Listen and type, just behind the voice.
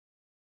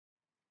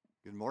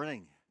Good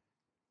morning.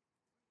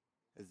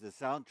 Is the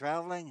sound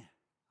traveling?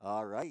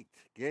 All right,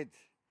 good.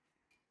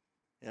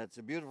 Yeah, it's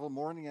a beautiful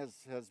morning, as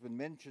has been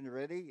mentioned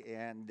already,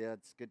 and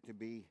it's good to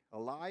be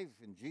alive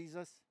in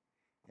Jesus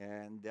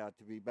and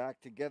to be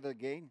back together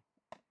again.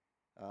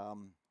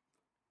 Um,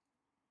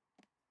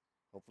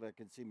 Hopefully, I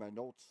can see my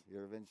notes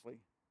here eventually.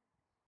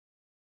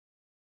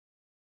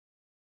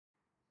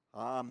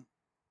 Um,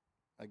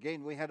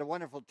 Again, we had a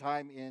wonderful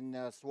time in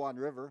Swan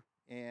River,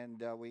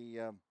 and we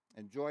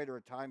enjoyed our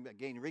time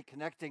again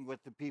reconnecting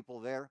with the people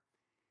there.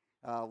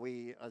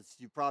 As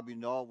you probably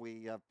know,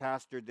 we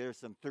pastored there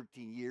some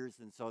 13 years,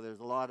 and so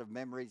there's a lot of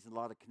memories and a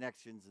lot of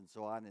connections and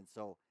so on. And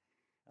so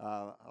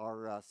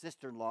our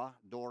sister-in-law,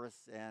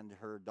 Doris, and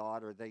her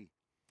daughter, they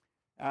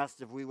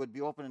asked if we would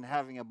be open and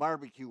having a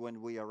barbecue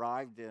when we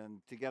arrived, and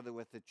together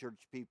with the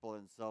church people.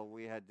 And so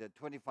we had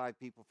 25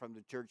 people from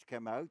the church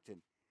come out,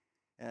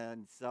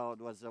 and so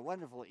it was a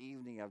wonderful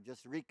evening of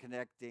just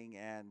reconnecting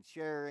and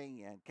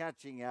sharing and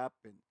catching up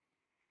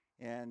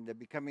and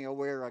becoming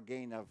aware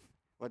again of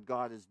what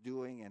God is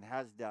doing and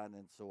has done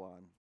and so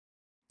on.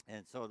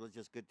 And so it was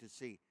just good to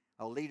see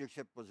how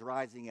leadership was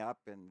rising up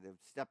and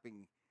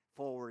stepping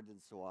forward and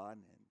so on.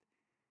 And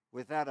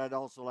with that, I'd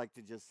also like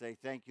to just say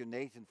thank you,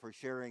 Nathan, for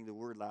sharing the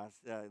word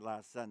last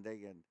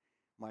Sunday. And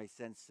my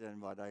sense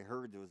and what I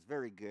heard was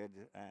very good.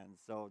 And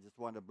so just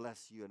want to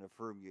bless you and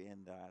affirm you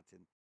in that.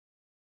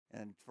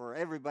 And for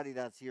everybody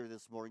that's here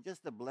this morning,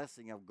 just the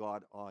blessing of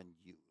God on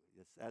you.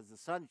 Just as the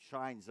sun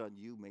shines on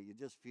you, may you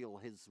just feel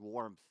his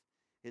warmth,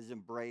 his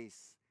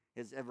embrace,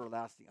 his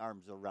everlasting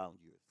arms around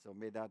you. So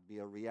may that be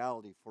a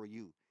reality for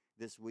you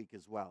this week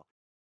as well.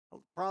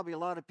 Probably a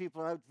lot of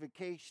people are out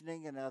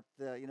vacationing and at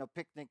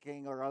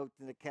picnicking or out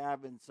in the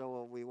cabin,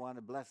 so we want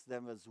to bless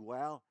them as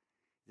well.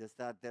 Just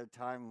that their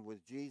time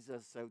with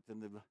Jesus out in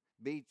the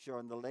beach or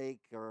on the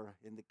lake or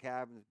in the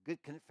cabin, good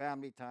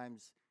family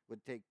times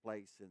would take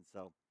place. And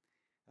so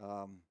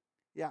um,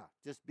 yeah,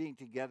 just being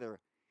together.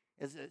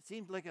 It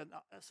seems like a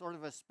sort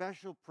of a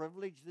special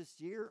privilege this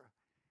year.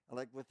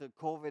 Like with the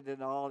COVID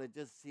and all, it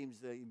just seems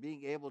that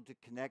being able to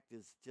connect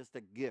is just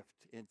a gift.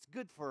 It's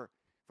good for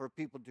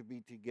people to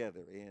be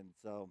together. And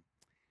so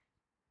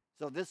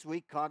this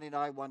week, Connie and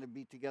I want to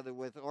be together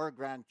with our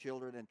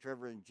grandchildren and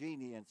Trevor and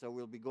Jeannie. And so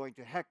we'll be going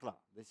to Hecla.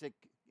 They say,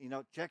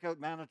 check out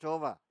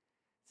Manitoba.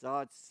 So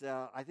it's,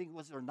 I think it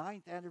was our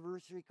 9th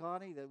anniversary,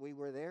 Connie, that we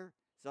were there.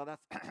 So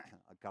that's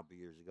a couple of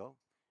years ago.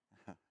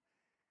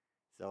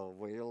 So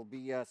we'll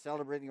be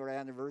celebrating our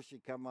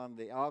anniversary come on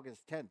the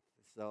August 10th.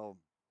 So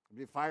there'll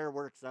be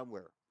fireworks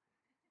somewhere.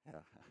 Yeah.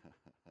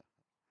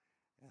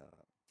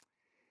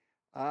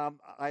 Yeah.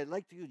 I'd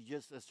like to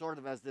just sort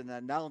of as an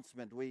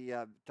announcement, we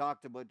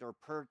talked about our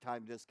prayer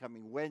time this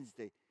coming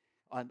Wednesday.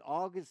 On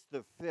August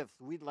the 5th,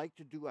 we'd like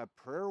to do a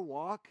prayer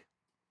walk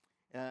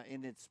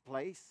in its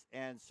place.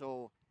 And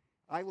so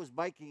I was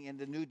biking in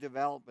the new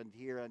development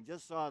here and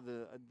just saw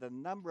the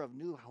number of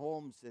new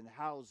homes and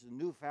houses and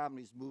new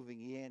families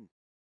moving in.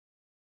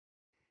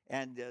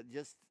 And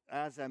just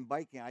as I'm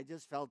biking, I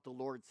just felt the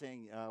Lord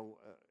saying,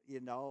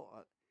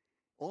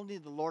 only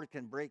the Lord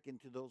can break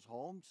into those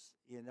homes,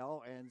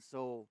 And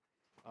so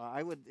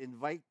I would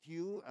invite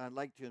you, I'd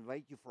like to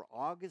invite you for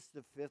August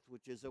the 5th,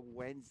 which is a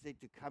Wednesday,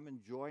 to come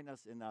and join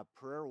us in a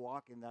prayer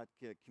walk in that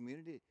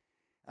community.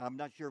 I'm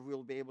not sure if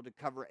we'll be able to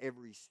cover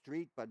every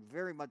street, but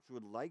very much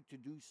would like to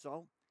do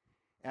so.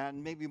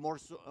 And maybe more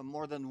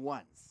than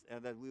once,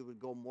 and that we would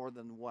go more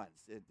than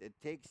once. It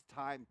takes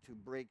time to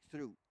break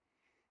through.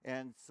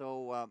 And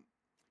so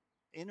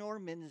in our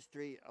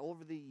ministry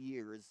over the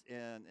years,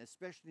 and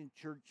especially in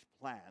church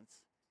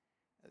plants,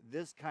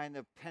 this kind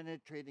of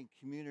penetrating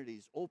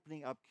communities,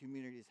 opening up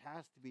communities,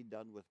 has to be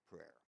done with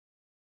prayer.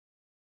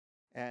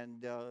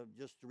 And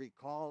just to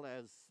recall,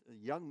 as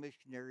young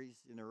missionaries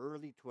in their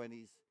early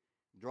 20s,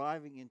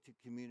 driving into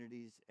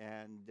communities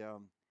and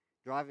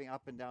driving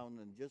up and down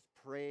and just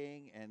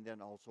praying, and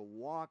then also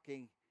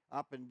walking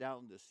up and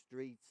down the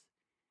streets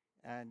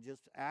and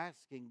just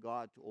asking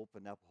God to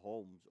open up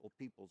homes or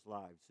people's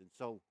lives. And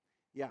so,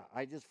 yeah,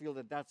 I just feel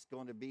that that's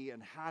going to be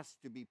and has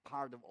to be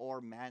part of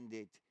our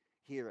mandate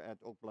here at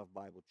Oak Bluff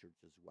Bible Church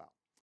as well.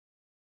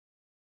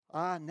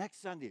 Next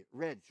Sunday,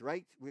 Reg,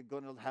 right? We're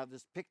going to have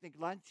this picnic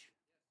lunch.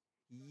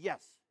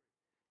 Yes,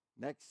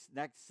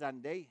 next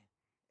Sunday,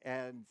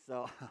 and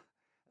so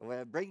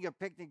well, bring your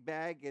picnic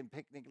bag and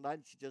picnic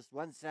lunch. Just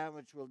one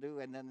sandwich will do,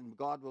 and then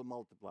God will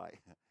multiply.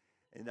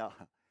 you know.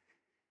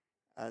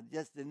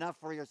 Just enough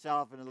for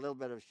yourself and a little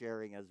bit of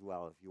sharing as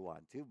well if you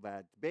want to.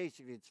 But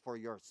basically, it's for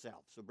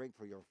yourself. So bring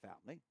for your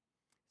family.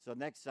 So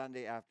next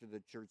Sunday after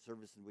the church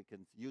service, and we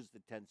can use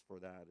the tents for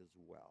that as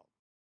well.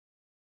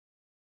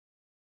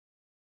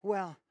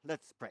 Well,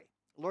 let's pray.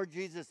 Lord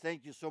Jesus,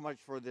 thank you so much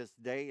for this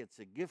day. It's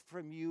a gift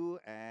from you,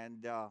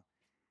 and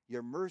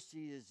your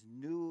mercy is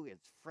new,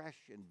 it's fresh,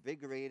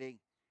 invigorating,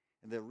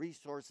 and the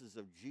resources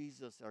of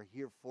Jesus are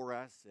here for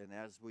us. And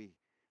as we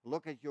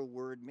look at your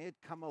word, may it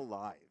come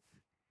alive.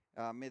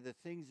 May the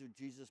things of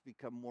Jesus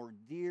become more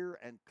dear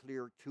and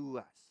clear to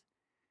us.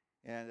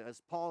 And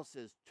as Paul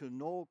says, to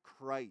know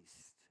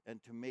Christ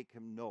and to make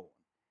him known.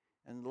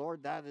 And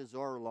Lord, that is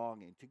our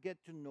longing, to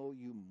get to know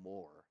you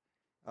more.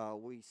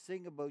 We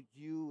sing about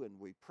you and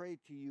we pray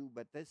to you,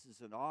 but this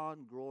is an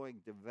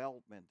ongoing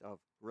development of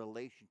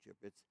relationship.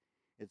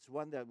 It's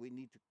one that we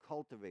need to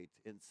cultivate.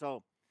 And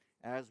so,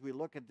 as we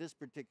look at this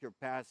particular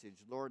passage,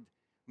 Lord,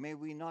 may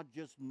we not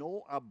just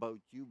know about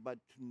you, but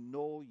to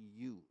know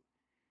you.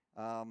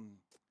 Um,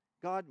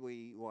 God,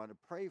 we want to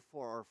pray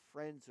for our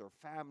friends or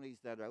families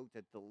that are out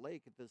at the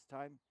lake at this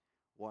time.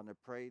 Want to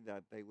pray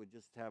that they would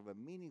just have a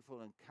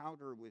meaningful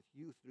encounter with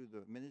you through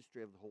the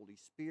ministry of the Holy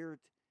Spirit,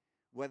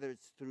 whether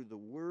it's through the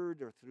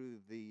Word or through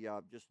the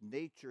just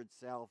nature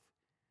itself,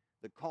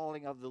 the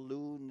calling of the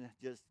loon.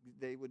 Just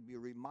they would be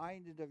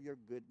reminded of your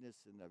goodness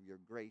and of your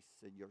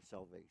grace and your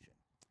salvation.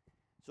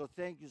 So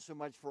thank you so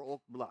much for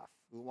Oak Bluff.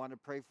 We want to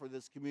pray for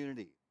this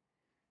community.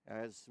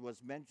 As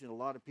was mentioned, a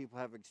lot of people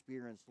have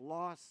experienced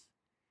loss,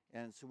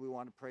 and so we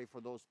want to pray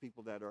for those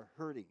people that are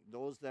hurting,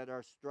 those that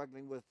are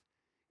struggling with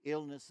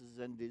illnesses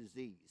and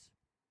disease.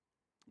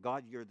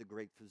 God, you're the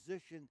great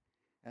physician,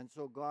 and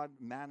so God,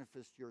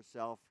 manifest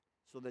yourself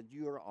so that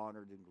you are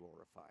honored and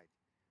glorified.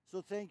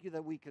 So thank you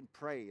that we can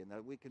pray and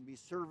that we can be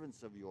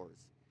servants of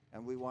yours,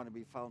 and we want to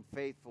be found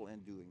faithful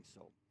in doing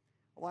so.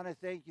 I want to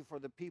thank you for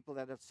the people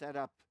that have set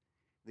up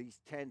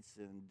these tents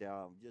and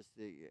just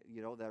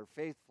their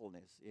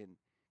faithfulness in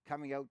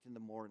coming out in the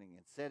morning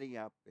and setting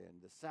up,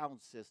 and the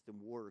sound system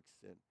works.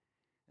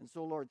 And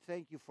so, Lord,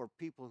 thank you for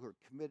people who are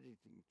committed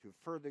to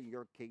furthering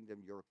your kingdom,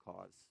 your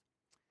cause.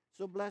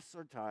 So bless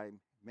our time.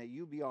 May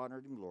you be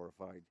honored and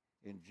glorified.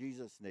 In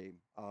Jesus' name,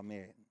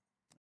 amen.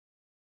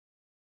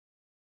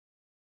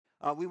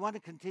 We want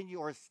to continue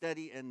our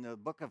study in the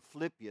book of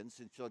Philippians,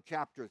 and so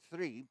chapter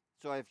 3.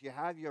 So if you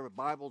have your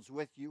Bibles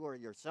with you or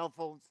your cell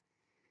phones,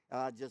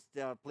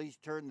 please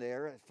turn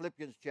there,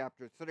 Philippians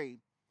chapter 3.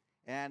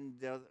 And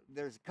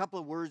there's a couple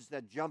of words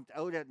that jumped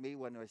out at me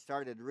when I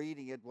started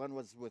reading it. One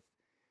was with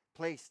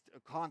placed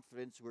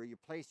confidence, where you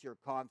place your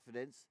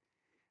confidence.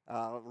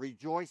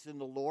 Rejoice in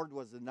the Lord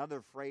was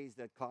another phrase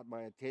that caught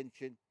my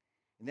attention.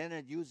 And then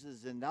it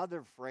uses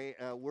another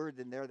word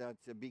in there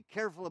that's be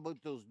careful about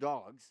those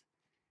dogs.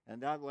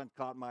 And that one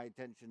caught my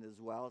attention as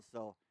well.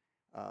 So,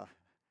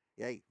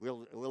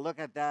 we'll look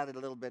at that a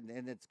little bit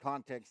in its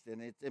context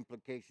and its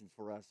implications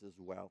for us as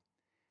well.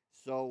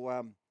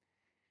 So,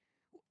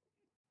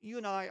 you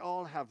and I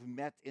all have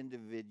met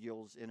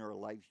individuals in our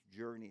life's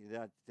journey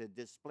that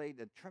displayed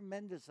a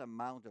tremendous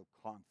amount of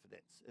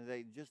confidence. And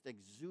they just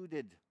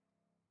exuded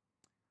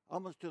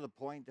almost to the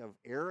point of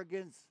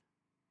arrogance,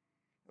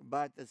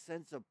 but a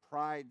sense of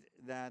pride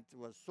that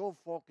was so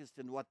focused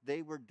in what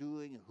they were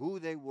doing, who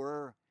they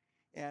were,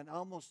 and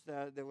almost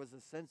there was a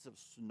sense of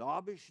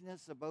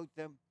snobbishness about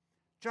them.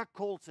 Chuck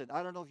Colson,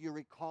 I don't know if you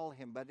recall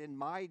him, but in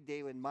my day,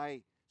 in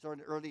my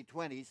sort of early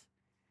 20s,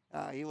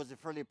 he was a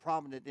fairly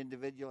prominent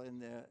individual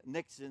in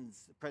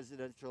Nixon's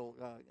presidential,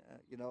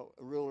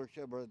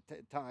 rulership or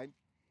time.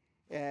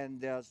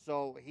 And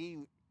so he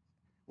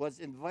was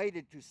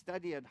invited to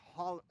study at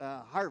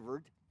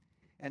Harvard,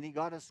 and he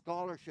got a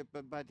scholarship,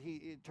 but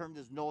he turned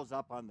his nose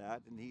up on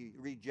that, and he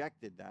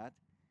rejected that.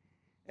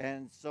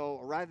 And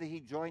so rather he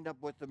joined up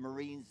with the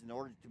Marines in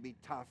order to be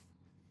tough.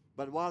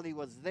 But while he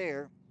was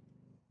there,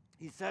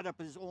 he set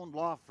up his own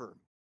law firm.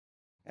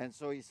 And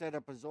so he set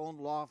up his own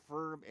law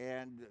firm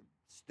and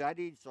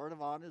studied sort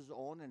of on his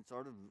own, and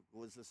sort of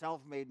was a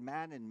self-made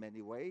man in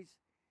many ways.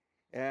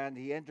 And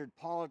he entered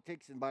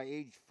politics, and by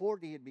age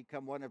 40, he had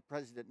become one of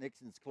President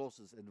Nixon's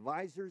closest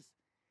advisors.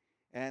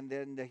 And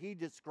then he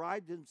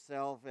described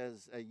himself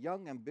as a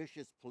young,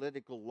 ambitious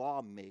political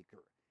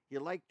lawmaker. He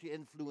liked to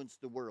influence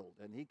the world,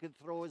 and he could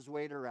throw his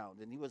weight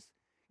around. And he was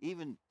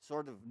even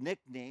sort of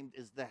nicknamed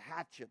as the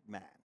hatchet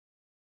man.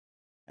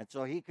 And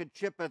so he could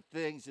chip at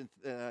things, and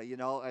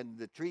and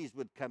the trees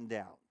would come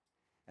down.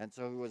 And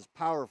so he was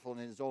powerful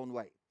in his own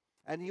way.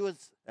 And he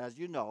was, as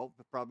you know,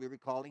 probably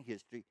recalling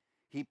history,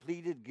 he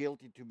pleaded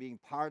guilty to being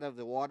part of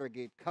the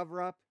Watergate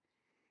cover-up,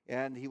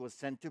 and he was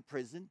sent to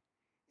prison.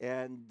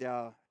 And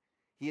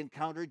he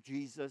encountered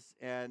Jesus,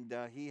 and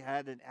he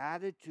had an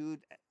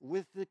attitude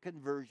with the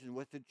conversion,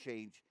 with the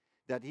change,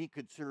 that he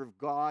could serve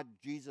God,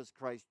 Jesus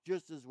Christ,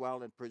 just as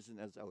well in prison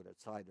as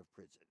outside of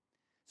prison.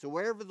 So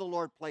wherever the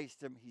Lord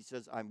placed him, he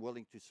says, I'm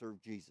willing to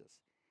serve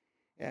Jesus.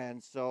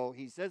 And so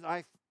he says,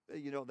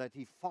 that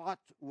he fought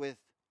with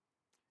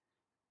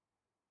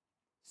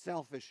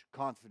selfish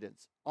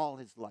confidence all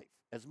his life.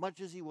 As much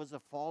as he was a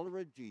follower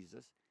of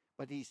Jesus,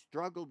 but he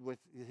struggled with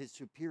his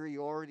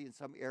superiority in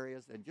some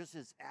areas and just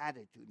his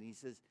attitude. And he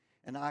says,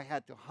 and I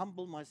had to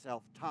humble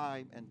myself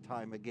time and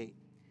time again.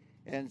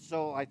 And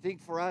so I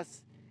think for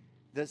us,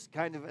 this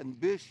kind of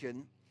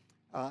ambition,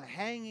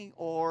 hanging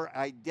our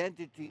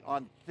identity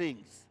on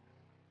things.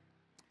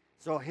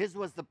 So his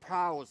was the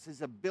prowess,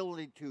 his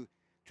ability to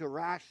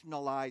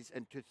rationalize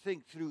and to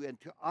think through and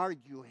to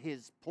argue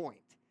his point.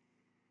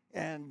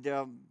 And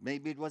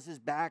maybe it was his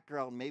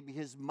background, maybe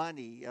his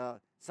money.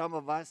 Some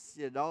of us,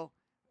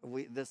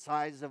 the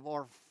size of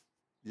our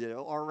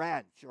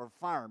ranch or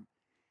farm.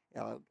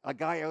 A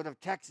guy out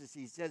of Texas,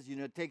 he says,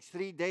 it takes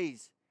 3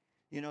 days,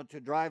 to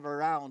drive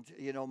around,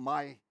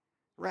 my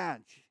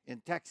ranch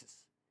in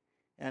Texas.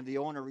 And the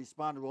owner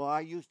responded, well, I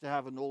used to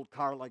have an old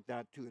car like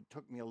that too. It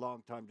took me a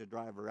long time to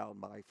drive around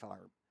my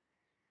farm.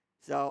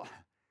 So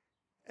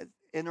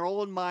in our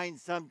own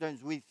minds,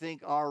 sometimes we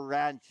think our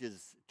ranch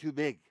is too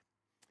big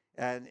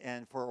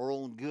and for our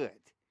own good.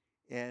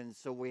 And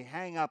so we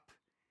hang up,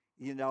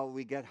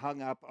 we get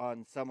hung up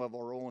on some of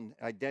our own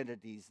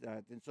identities.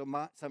 And so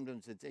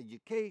sometimes it's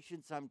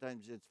education,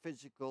 sometimes it's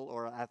physical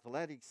or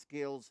athletic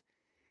skills.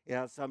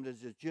 Yeah,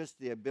 sometimes it's just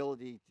the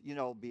ability,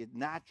 be it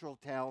natural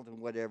talent and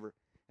whatever.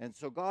 And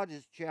so God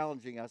is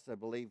challenging us, I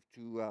believe,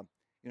 to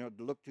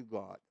look to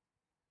God.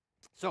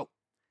 So,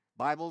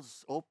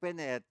 Bible's open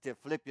at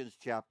Philippians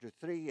chapter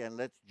 3, and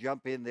let's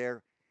jump in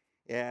there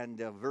and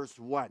verse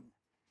 1.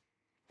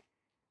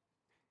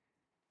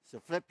 So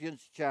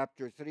Philippians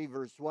chapter 3,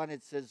 verse 1,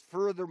 it says,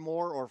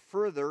 furthermore, or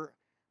further,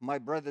 my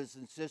brothers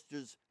and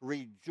sisters,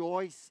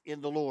 rejoice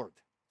in the Lord.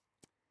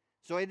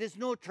 So it is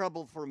no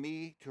trouble for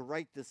me to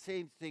write the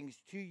same things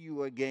to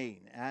you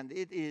again, and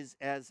it is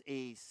as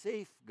a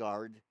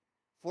safeguard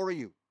for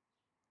you.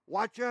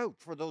 Watch out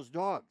for those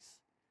dogs,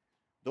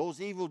 those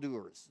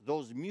evildoers,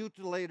 those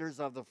mutilators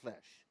of the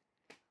flesh.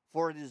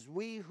 For it is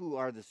we who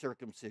are the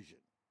circumcision,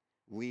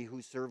 we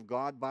who serve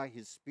God by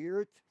his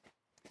Spirit,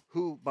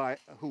 who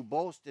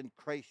boast in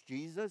Christ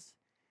Jesus,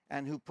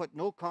 and who put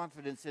no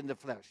confidence in the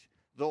flesh.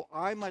 Though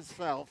I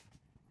myself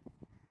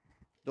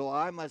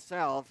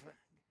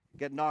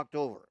get knocked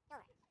over.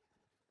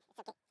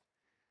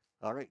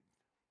 All right.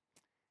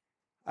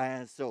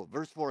 And so,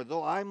 verse 4,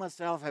 though I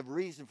myself have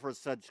reason for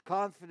such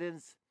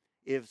confidence,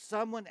 if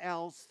someone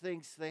else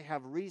thinks they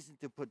have reason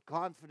to put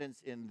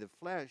confidence in the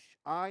flesh,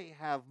 I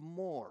have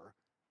more.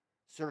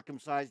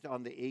 Circumcised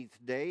on the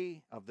 8th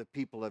day, of the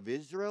people of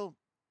Israel,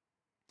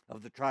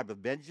 of the tribe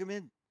of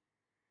Benjamin,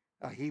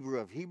 a Hebrew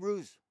of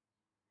Hebrews,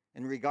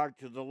 in regard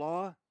to the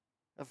law,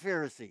 a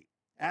Pharisee.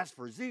 As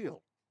for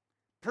zeal,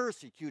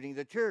 persecuting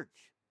the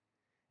church.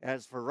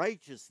 As for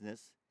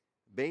righteousness,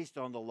 based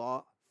on the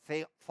law,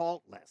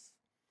 faultless.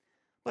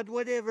 But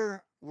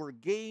whatever were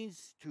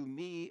gains to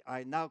me,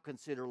 I now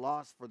consider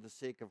loss for the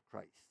sake of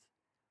Christ.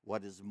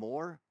 What is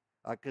more,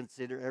 I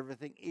consider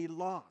everything a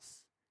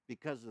loss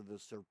because of the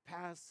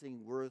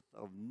surpassing worth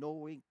of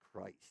knowing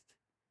Christ.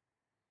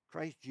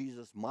 Christ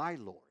Jesus, my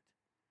Lord,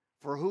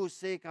 for whose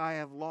sake I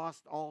have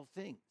lost all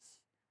things.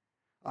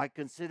 I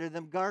consider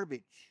them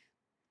garbage,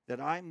 that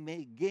I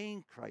may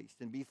gain Christ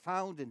and be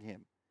found in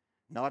him,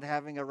 not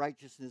having a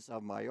righteousness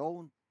of my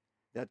own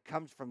that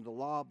comes from the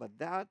law, but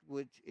that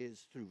which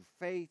is through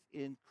faith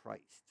in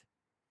Christ.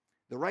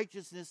 The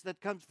righteousness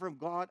that comes from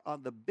God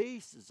on the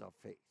basis of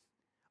faith.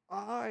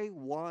 I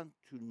want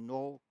to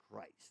know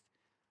Christ.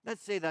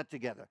 Let's say that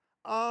together.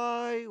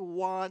 I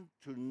want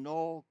to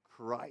know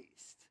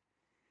Christ.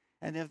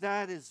 And if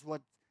that is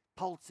what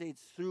pulsates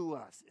through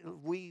us,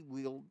 we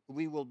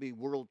will be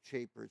world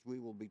shapers. We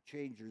will be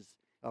changers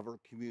of our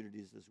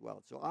communities as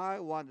well. So I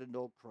want to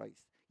know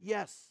Christ.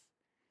 Yes,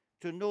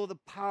 to know the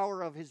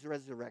power of his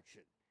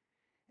resurrection.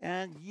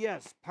 And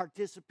yes,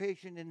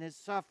 participation in his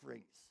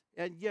sufferings.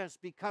 And yes,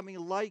 becoming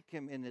like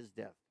him in his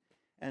death.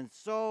 And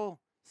so,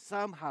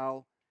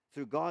 somehow,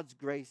 through God's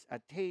grace,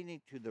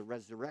 attaining to the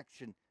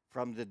resurrection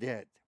from the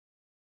dead.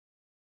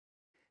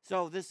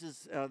 So this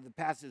is the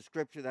passage of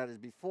Scripture that is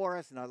before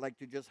us, and I'd like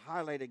to just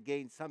highlight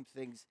again some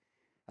things,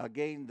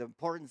 again, the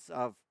importance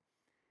of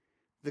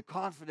the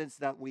confidence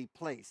that we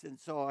place. And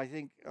so I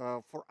think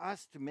for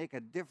us to make a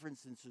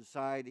difference in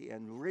society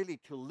and really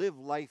to live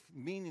life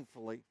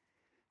meaningfully,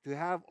 to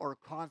have our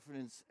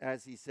confidence,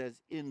 as he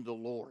says, in the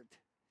Lord.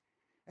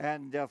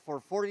 And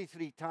for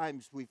 43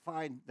 times we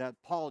find that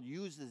Paul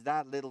uses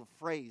that little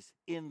phrase,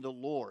 in the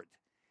Lord,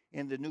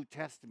 in the New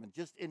Testament,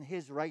 just in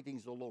his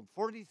writings alone.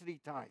 43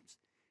 times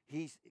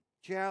he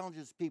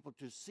challenges people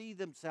to see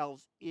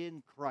themselves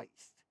in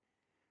Christ.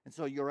 And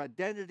so your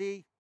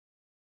identity,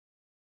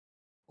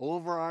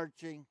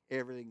 overarching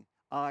everything,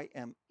 I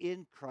am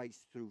in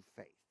Christ through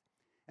faith.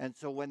 And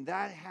so when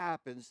that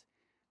happens,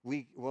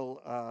 we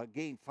will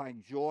again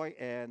find joy,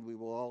 and we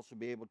will also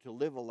be able to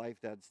live a life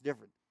that's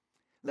different.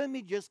 Let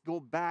me just go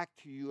back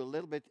to you a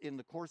little bit in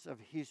the course of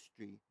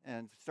history,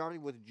 and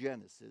starting with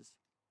Genesis.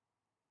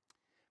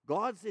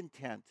 God's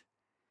intent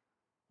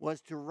was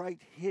to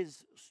write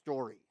his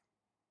story,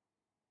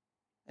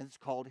 and it's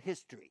called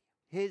history,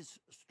 his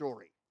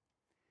story.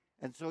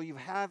 And so you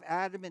have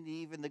Adam and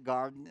Eve in the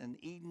garden, and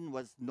Eden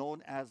was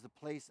known as the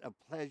place of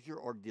pleasure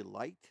or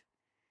delight.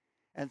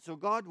 And so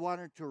God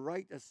wanted to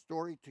write a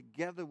story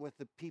together with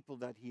the people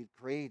that he had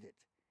created.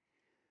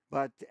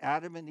 But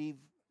Adam and Eve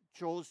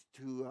chose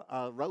to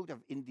a route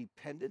of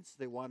independence.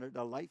 They wanted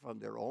a life on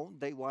their own.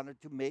 They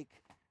wanted to make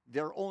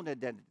their own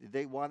identity.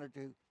 They wanted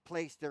to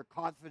place their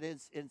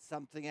confidence in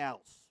something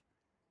else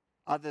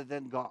other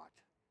than God.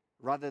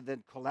 Rather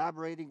than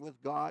collaborating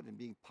with God and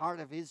being part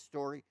of his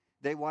story,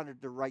 they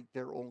wanted to write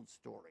their own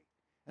story.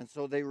 And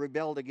so they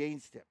rebelled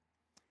against him.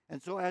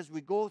 And so as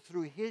we go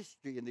through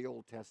history in the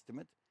Old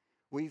Testament,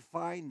 we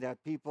find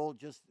that people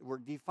just were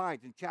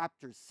defiant. In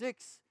chapter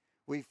 6,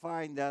 we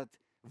find that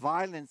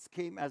Violence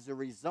came as a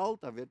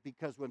result of it,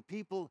 because when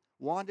people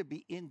want to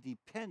be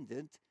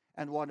independent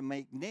and want to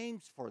make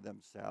names for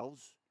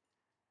themselves,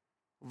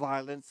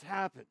 violence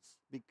happens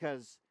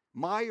because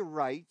my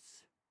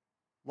rights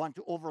want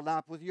to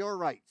overlap with your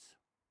rights.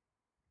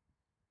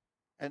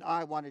 And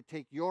I want to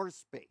take your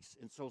space.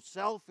 And so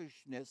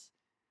selfishness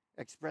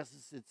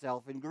expresses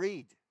itself in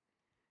greed.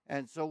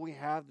 And so we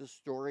have the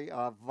story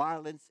of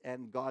violence,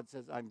 and God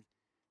says, I'm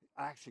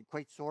actually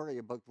quite sorry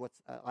about what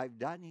I've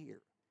done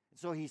here.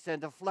 So he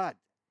sent a flood.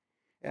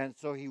 And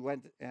so he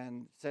went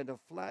and sent a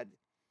flood.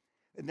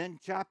 And then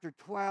chapter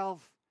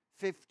 12,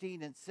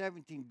 15, and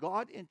 17,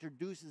 God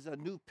introduces a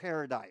new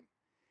paradigm.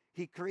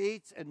 He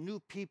creates a new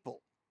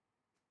people.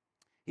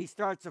 He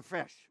starts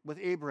afresh with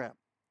Abraham.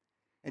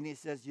 And he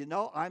says,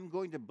 I'm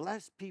going to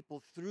bless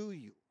people through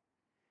you.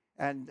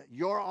 And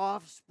your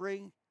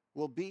offspring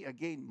will be,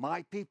 again,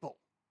 my people.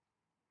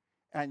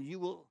 And you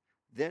will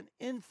then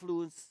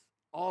influence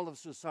all of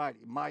society,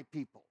 my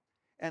people.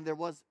 And there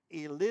was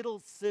a little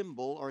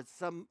symbol or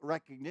some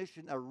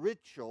recognition, a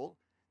ritual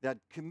that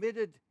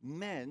committed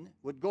men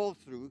would go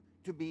through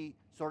to be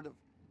sort of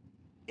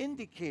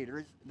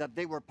indicators that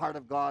they were part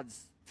of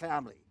God's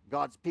family,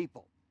 God's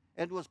people.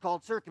 And it was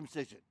called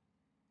circumcision.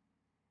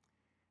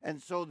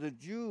 And so the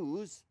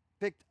Jews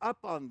picked up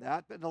on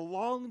that, but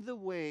along the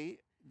way,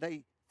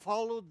 they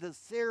followed the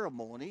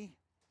ceremony,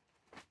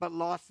 but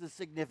lost the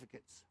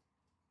significance.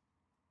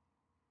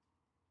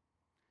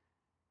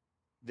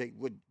 They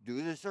would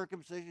do the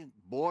circumcision.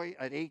 Boy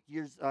at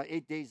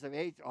 8 days of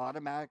age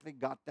automatically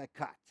got the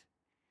cut.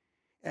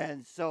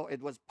 And so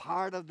it was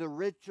part of the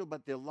ritual,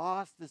 but they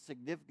lost the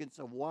significance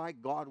of why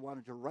God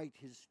wanted to write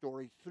his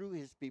story through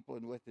his people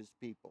and with his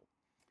people.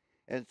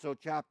 And so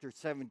chapter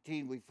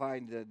 17, we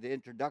find the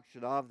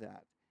introduction of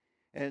that.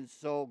 And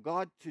so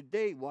God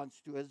today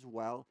wants to as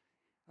well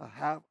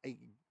have a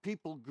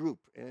people group,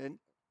 and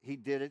he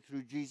did it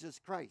through Jesus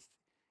Christ.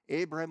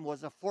 Abraham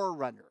was a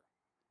forerunner,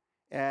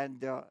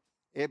 and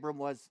Abraham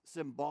was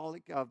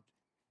symbolic of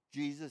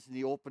Jesus, and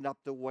he opened up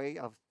the way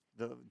of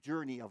the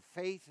journey of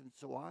faith and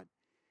so on.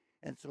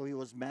 And so he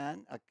was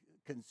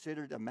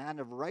considered a man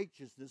of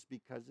righteousness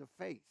because of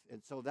faith.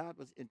 And so that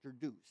was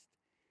introduced.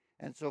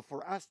 And so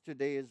for us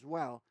today as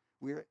well,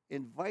 we're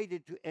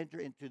invited to enter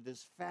into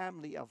this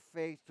family of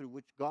faith through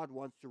which God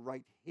wants to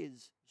write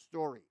his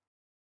story.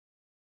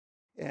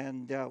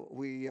 And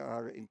we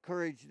are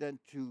encouraged then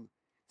to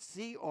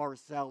see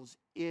ourselves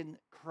in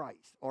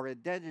Christ. Our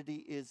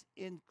identity is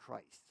in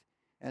Christ.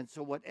 And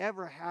so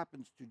whatever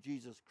happens to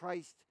Jesus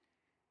Christ,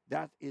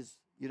 that is,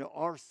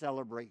 our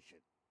celebration.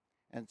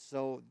 And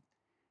so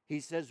he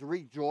says,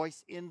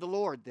 rejoice in the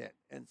Lord then.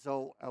 And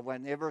so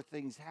whenever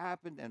things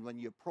happen and when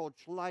you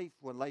approach life,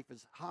 when life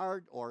is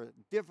hard or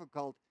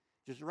difficult,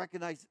 just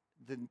recognize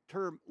the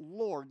term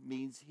Lord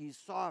means he's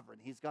sovereign.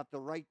 He's got the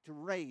right to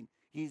reign.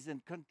 He's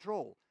in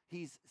control.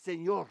 He's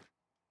Señor.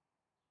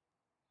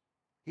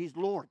 He's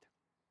Lord.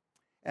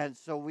 And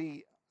so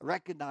we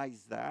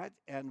recognize that,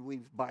 and we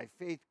by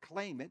faith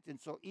claim it. And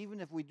so even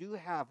if we do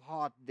have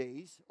hot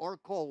days or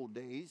cold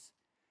days,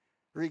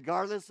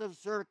 regardless of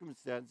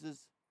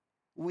circumstances,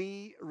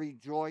 we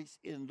rejoice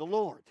in the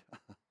Lord.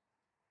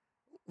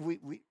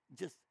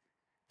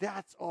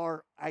 That's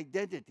our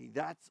identity.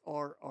 That's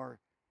our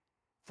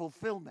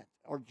fulfillment,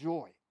 our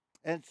joy.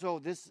 And so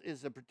this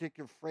is a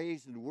particular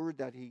phrase and word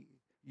that he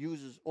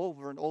uses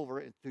over and over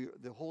into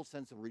the whole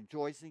sense of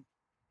rejoicing.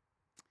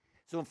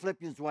 So in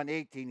Philippians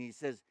 1:18, he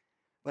says,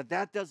 but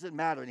that doesn't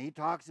matter. And he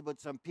talks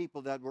about some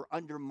people that were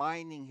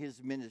undermining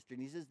his ministry.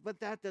 And he says, but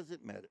that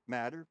doesn't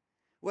matter.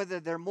 Whether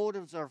their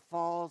motives are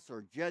false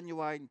or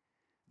genuine,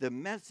 the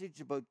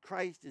message about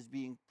Christ is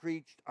being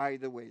preached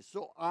either way.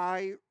 So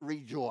I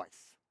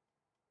rejoice.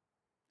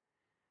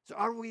 So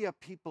are we a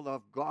people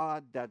of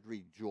God that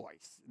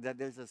rejoice? That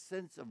there's a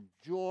sense of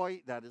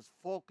joy that is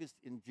focused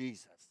in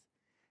Jesus.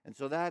 And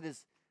so that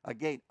is,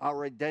 again,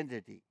 our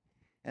identity.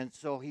 And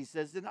so he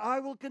says, then I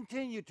will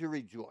continue to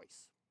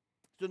rejoice.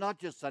 So not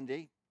just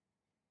Sunday.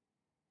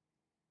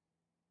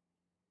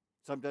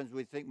 Sometimes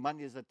we think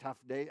Monday is a tough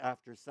day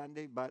after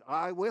Sunday, but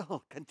I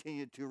will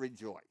continue to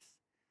rejoice.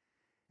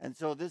 And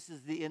so this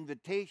is the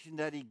invitation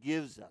that he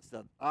gives us,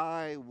 that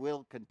I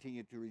will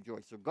continue to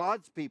rejoice. So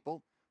God's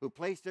people who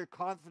place their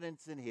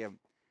confidence in him,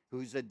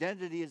 whose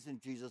identity is in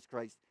Jesus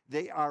Christ,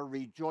 they are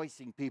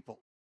rejoicing people,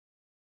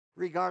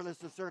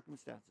 regardless of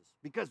circumstances,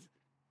 because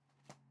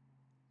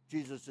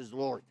Jesus is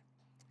Lord.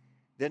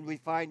 Then we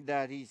find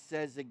that he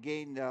says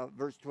again,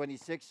 verse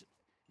 26,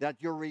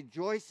 that your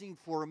rejoicing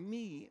for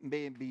me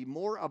may be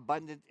more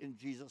abundant in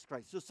Jesus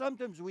Christ. So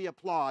sometimes we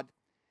applaud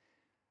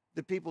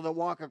the people that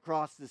walk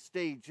across the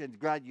stage at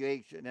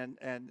graduation,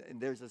 and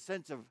there's a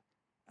sense of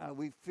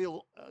we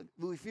feel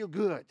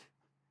good.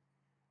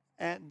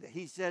 And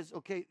he says,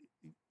 okay,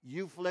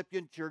 you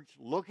Philippian church,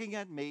 looking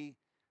at me,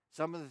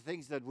 some of the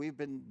things that we've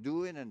been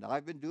doing and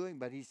I've been doing,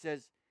 but he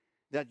says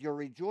that your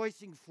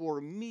rejoicing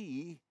for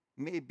me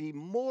may be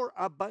more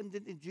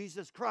abundant in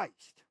Jesus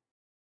Christ.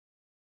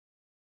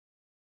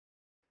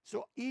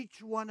 So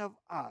each one of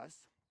us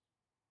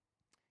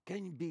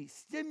can be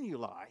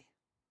stimuli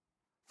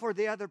for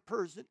the other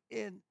person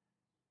in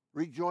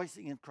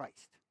rejoicing in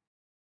Christ.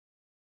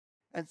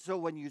 And so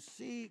when you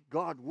see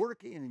God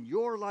working in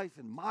your life,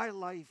 in my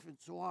life, and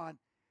so on,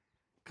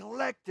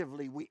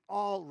 collectively we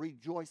all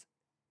rejoice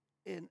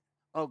in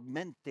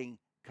augmenting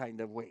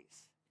kind of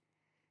ways.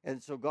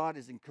 And so God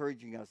is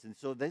encouraging us. And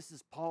so this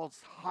is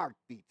Paul's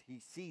heartbeat. He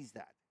sees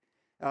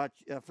that.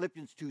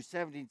 Philippians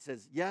 2:17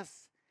 says,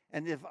 yes,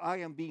 and if I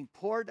am being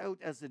poured out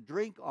as a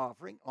drink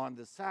offering on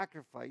the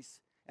sacrifice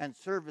and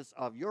service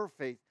of your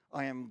faith,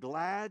 I am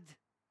glad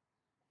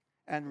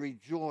and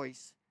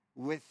rejoice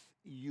with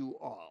you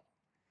all.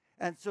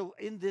 And so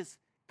in this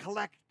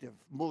collective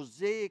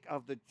mosaic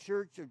of the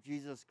Church of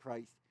Jesus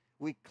Christ,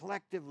 we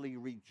collectively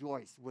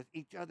rejoice with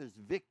each other's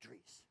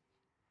victories.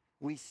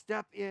 We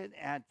step in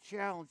and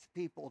challenge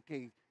people.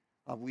 Okay,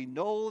 we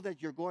know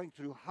that you're going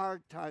through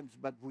hard times,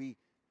 but we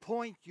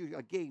point you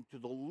again to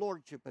the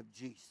Lordship of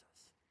Jesus.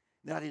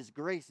 That His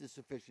grace is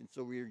sufficient,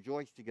 so we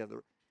rejoice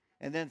together.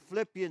 And then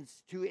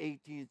Philippians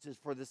 2:18 says,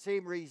 for the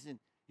same reason,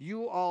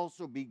 you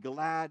also be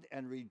glad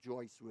and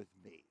rejoice with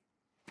me.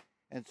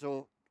 And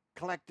so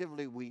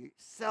collectively we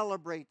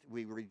celebrate,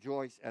 we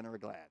rejoice, and are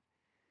glad.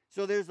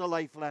 So there's a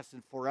life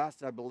lesson for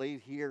us, I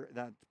believe, here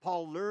that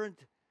Paul learned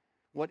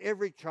what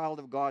every child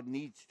of God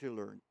needs to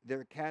learn.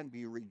 There can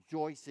be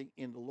rejoicing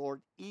in the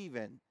Lord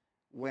even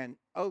when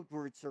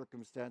outward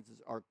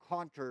circumstances are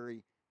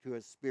contrary to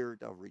a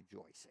spirit of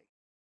rejoicing.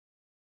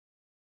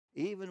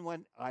 Even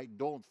when I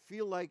don't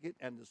feel like it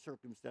and the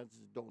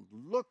circumstances don't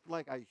look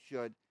like I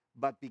should,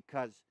 but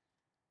because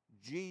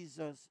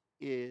Jesus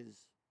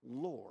is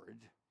Lord,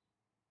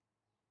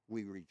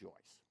 we rejoice.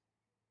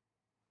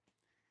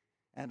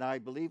 And I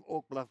believe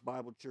Oak Bluff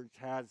Bible Church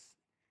has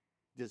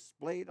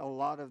displayed a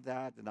lot of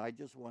that, and I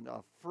just want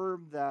to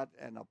affirm that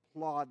and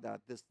applaud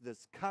that,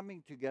 this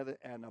coming together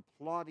and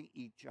applauding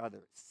each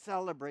other,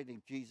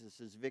 celebrating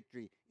Jesus'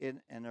 victory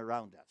in and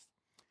around us.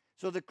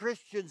 So the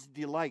Christian's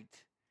delight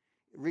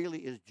really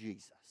is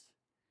Jesus.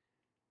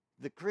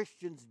 The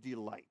Christian's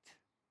delight.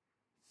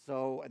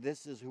 So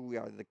this is who we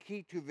are. The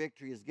key to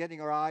victory is getting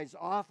our eyes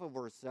off of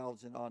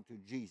ourselves and onto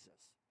Jesus.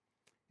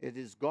 It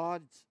is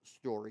God's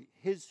story,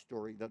 His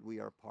story, that we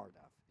are part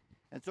of.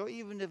 And so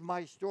even if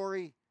my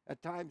story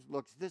at times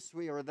looks this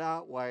way or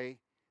that way,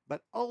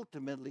 but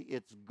ultimately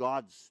it's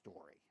God's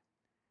story.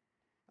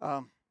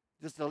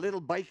 Just a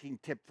little biking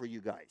tip for you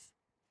guys.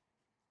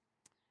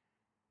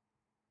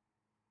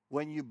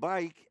 When you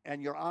bike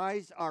and your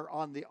eyes are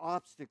on the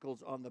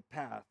obstacles on the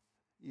path,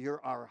 you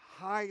are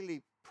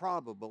highly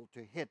probable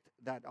to hit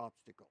that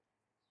obstacle.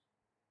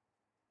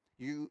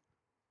 You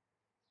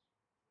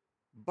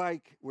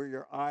bike where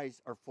your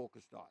eyes are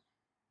focused on.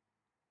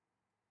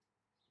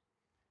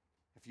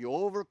 If you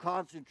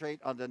over-concentrate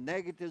on the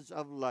negatives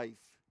of life,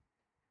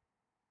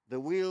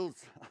 the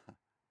wheels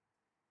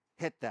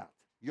hit that.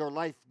 Your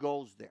life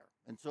goes there.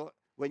 And so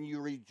when you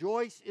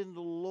rejoice in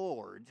the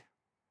Lord,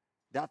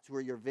 that's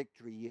where your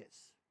victory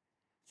is.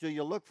 So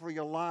you look for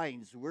your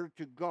lines, where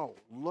to go.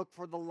 Look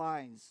for the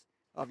lines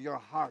of your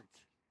heart,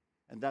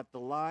 and that the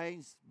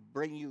lines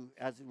bring you,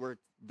 as it were,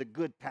 the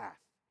good path.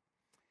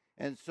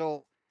 And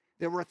so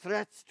there were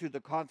threats to the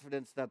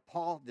confidence that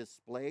Paul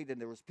displayed, and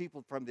there was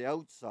people from the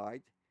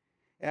outside.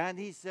 And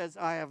he says,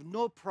 I have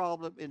no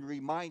problem in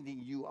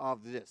reminding you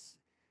of this,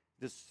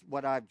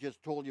 what I've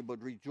just told you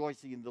about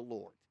rejoicing in the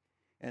Lord.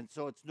 And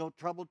so it's no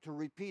trouble to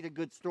repeat a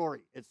good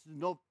story. It's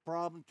no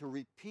problem to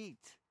repeat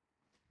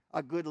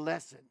a good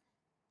lesson.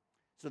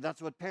 So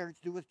that's what parents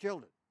do with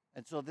children.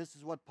 And so this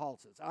is what Paul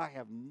says. I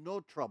have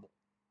no trouble.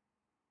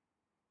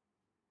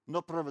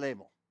 No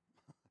problemo.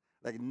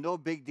 Like no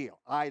big deal.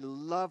 I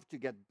love to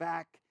get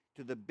back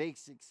to the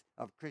basics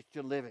of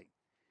Christian living.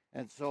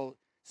 And so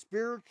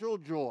spiritual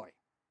joy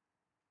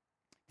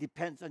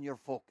depends on your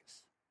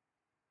focus.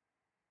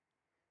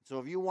 So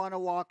if you want to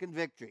walk in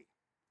victory,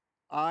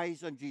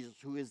 eyes on Jesus,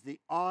 who is the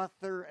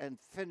author and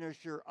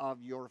finisher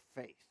of your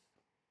faith.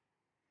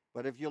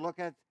 But if you look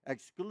at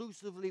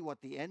exclusively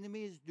what the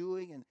enemy is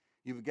doing and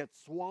you get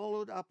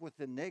swallowed up with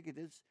the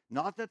negatives,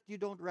 not that you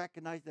don't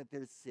recognize that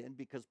there's sin,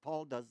 because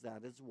Paul does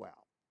that as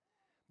well.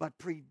 But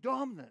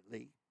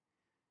predominantly,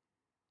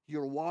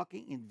 you're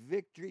walking in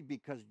victory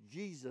because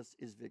Jesus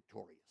is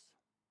victorious.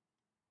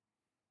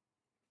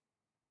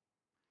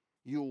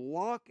 You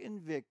walk in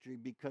victory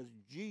because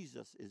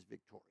Jesus is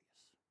victorious.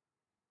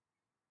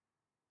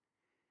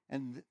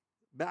 And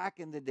back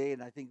in the day,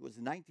 and I think it was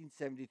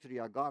 1973,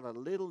 I got a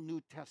little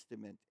New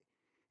Testament.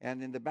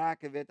 And in the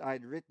back of it,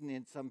 I'd written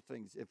in some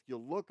things. If you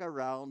look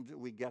around,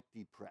 we get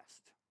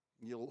depressed.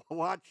 You'll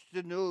watch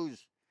the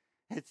news.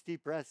 It's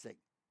depressing.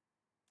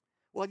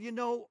 Well, you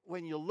know,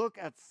 when you look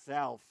at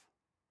self,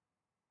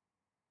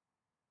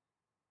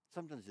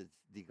 sometimes it's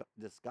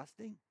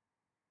disgusting.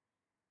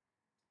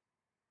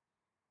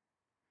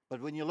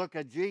 But when you look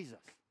at Jesus,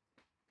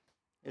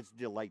 it's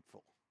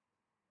delightful.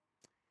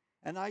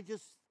 And I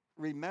just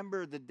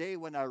remember the day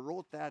when I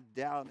wrote that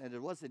down, and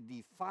it was a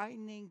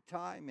defining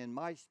time in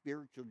my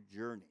spiritual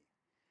journey,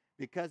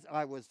 because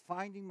I was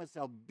finding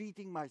myself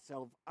beating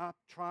myself up,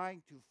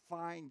 trying to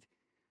find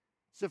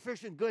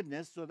sufficient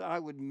goodness so that I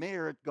would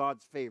merit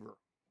God's favor.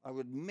 I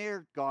would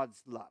merit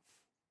God's love.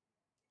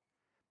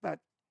 But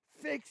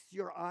fix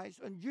your eyes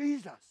on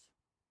Jesus,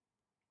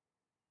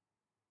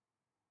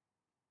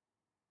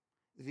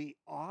 the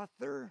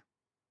author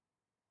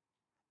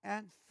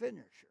and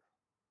finisher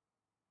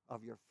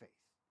of your faith.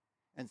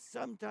 And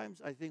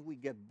sometimes I think we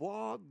get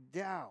bogged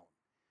down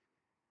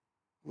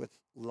with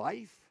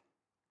life,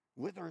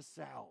 with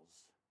ourselves,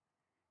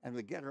 and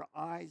we get our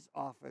eyes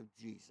off of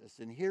Jesus.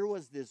 And here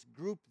was this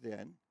group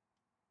then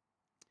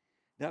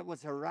that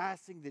was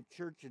harassing the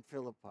church in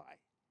Philippi.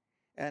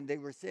 And they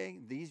were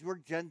saying these were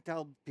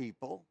Gentile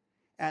people,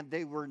 and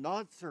they were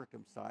not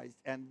circumcised.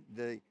 And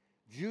the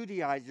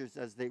Judaizers,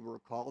 as they were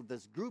called,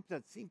 this group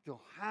that seemed to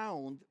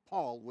hound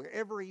Paul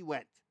wherever he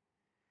went.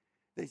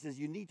 They says,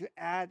 you need to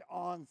add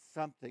on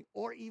something.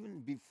 Or even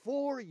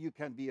before you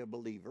can be a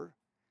believer,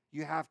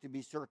 you have to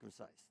be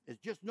circumcised. There's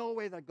just no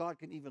way that God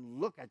can even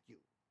look at you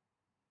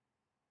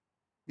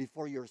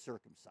before you're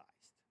circumcised.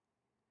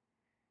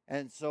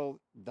 And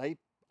so they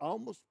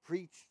almost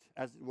preached,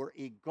 as it were,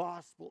 a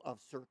gospel of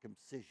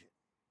circumcision.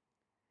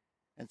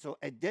 And so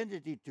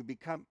identity to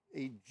become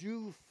a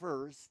Jew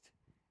first,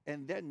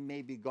 and then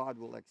maybe God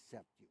will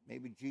accept you.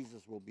 Maybe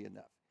Jesus will be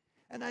enough.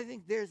 And I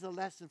think there's a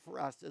lesson for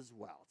us as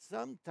well.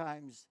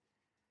 Sometimes,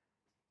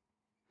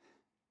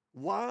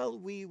 while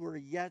we were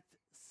yet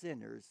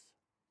sinners,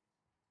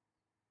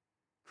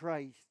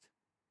 Christ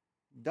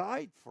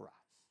died for us.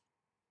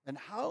 And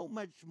how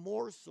much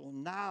more so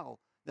now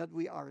that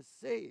we are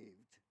saved,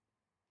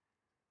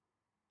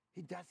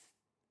 he does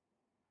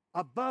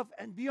above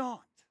and beyond.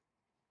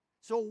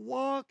 So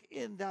walk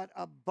in that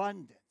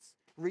abundance.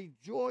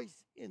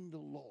 Rejoice in the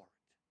Lord.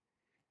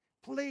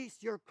 Place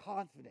your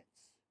confidence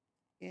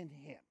in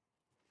him.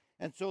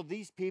 And so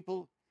these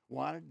people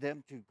wanted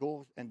them to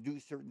go and do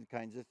certain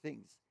kinds of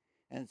things.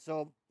 And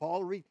so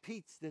Paul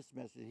repeats this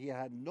message. He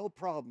had no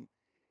problem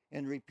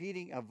in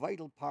repeating a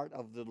vital part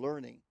of the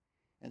learning.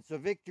 And so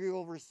victory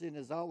over sin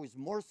is always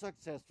more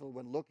successful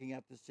when looking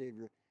at the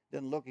Savior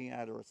than looking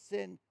at our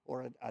sin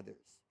or at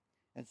others.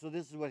 And so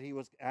this is what he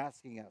was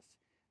asking us.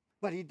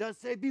 But he does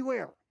say,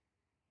 beware.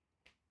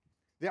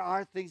 There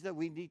are things that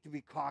we need to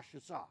be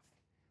cautious of.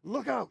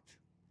 Look out.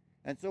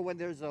 And so when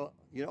there's a,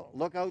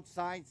 look out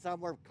sign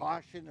somewhere,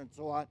 caution and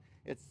so on,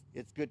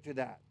 it's good to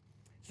that.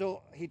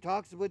 So he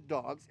talks about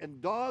dogs,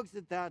 and dogs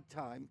at that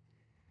time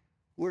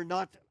were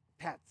not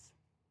pets.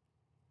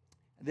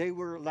 They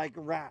were like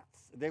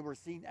rats. They were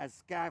seen as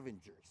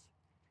scavengers.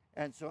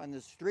 And so in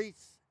the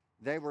streets,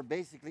 they were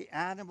basically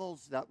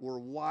animals that were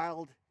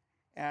wild,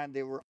 and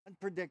they were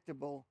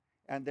unpredictable,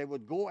 and they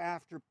would go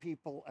after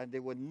people, and they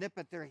would nip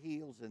at their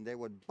heels, and they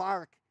would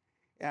bark,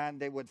 and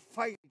they would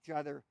fight each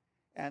other,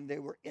 and they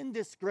were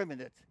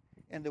indiscriminate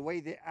in the way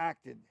they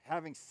acted,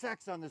 having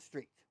sex on the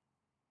street.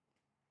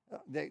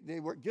 They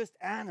were just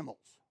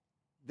animals.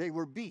 They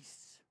were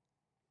beasts.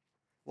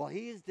 Well,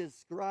 he is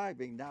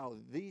describing now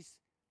these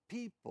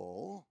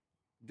people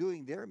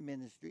doing their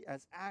ministry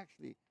as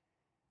actually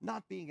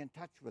not being in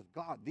touch with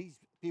God. These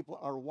people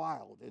are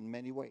wild in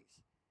many ways.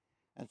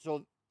 And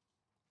so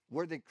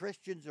were they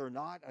Christians or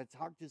not? It's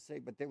hard to say,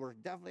 but they were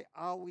definitely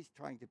always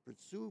trying to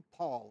pursue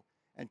Paul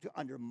and to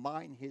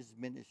undermine his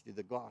ministry,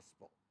 the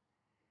gospel.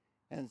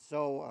 And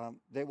so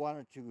they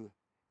wanted to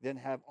then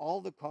have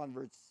all the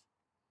converts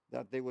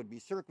that they would be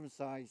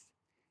circumcised.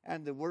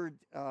 And the word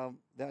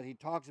that he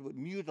talks about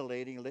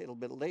mutilating a little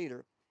bit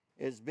later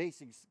is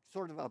basically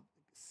sort of a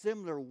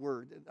similar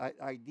word,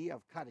 idea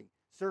of cutting.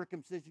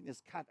 Circumcision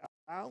is cut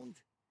around,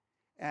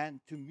 and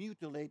to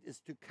mutilate is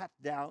to cut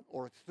down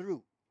or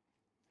through.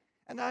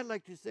 And I'd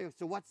like to say,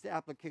 so what's the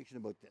application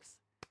about this?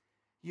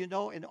 In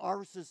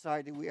our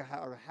society, we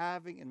are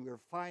having and we're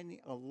finding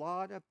a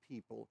lot of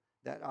people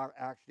that are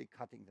actually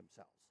cutting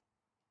themselves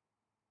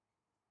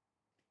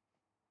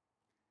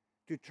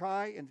to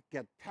try and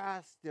get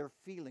past their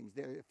feelings.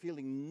 They're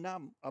feeling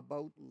numb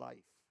about life.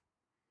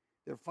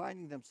 They're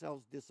finding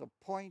themselves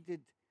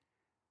disappointed,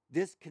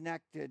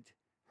 disconnected,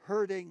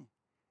 hurting,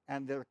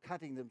 and they're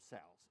cutting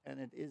themselves. And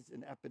it is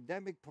in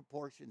epidemic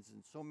proportions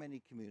in so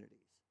many communities.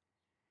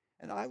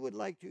 And I would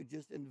like to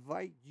just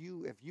invite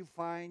you, if you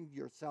find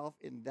yourself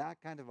in that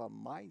kind of a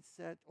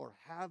mindset or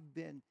have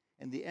been,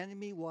 and the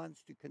enemy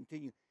wants to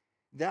continue,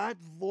 that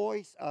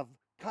voice of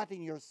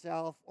cutting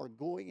yourself or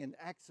going in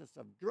excess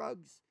of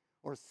drugs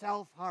or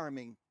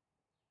self-harming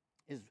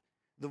is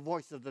the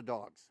voice of the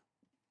dogs.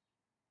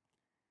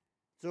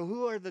 So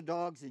who are the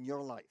dogs in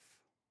your life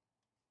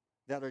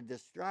that are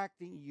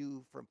distracting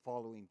you from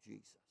following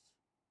Jesus?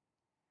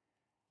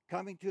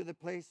 Coming to the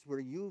place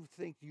where you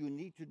think you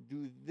need to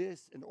do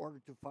this in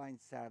order to find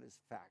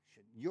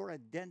satisfaction. Your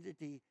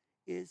identity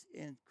is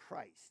in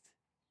Christ.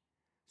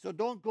 So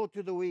don't go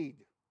to the weed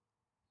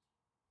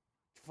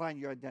to find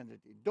your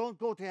identity. Don't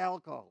go to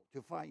alcohol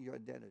to find your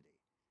identity.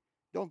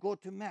 Don't go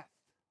to meth.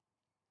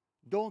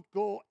 Don't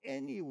go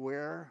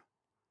anywhere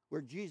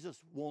where Jesus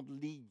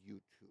won't lead you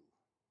to.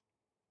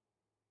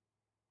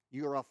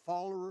 You're a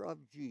follower of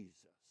Jesus,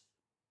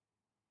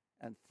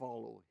 and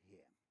follow him.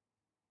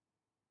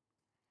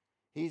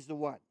 He's the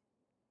one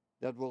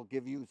that will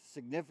give you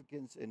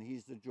significance, and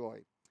He's the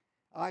joy.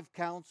 I've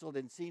counseled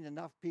and seen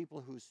enough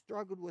people who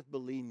struggled with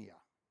bulimia,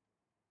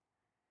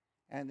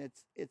 and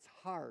it's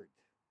hard.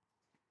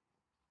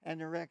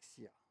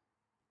 Anorexia.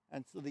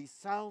 And so these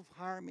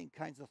self-harming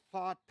kinds of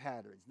thought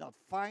patterns, not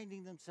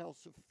finding themselves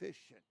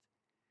sufficient,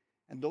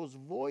 and those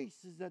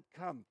voices that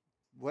come,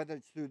 whether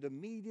it's through the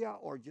media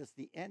or just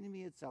the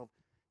enemy itself,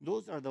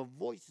 those are the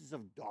voices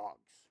of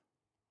dogs.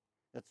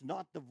 That's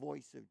not the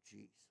voice of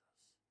Jesus.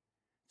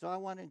 So I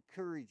want to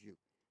encourage you,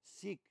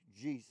 seek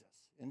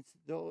Jesus. And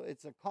though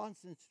it's a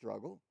constant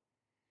struggle,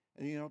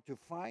 and to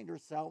find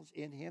ourselves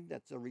in Him,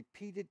 that's a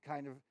repeated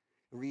kind of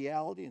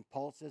reality. And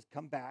Paul says,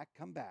 come back,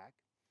 come back.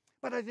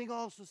 But I think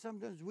also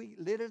sometimes we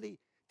literally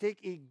take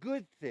a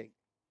good thing,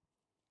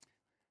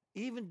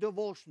 even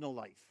devotional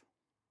life,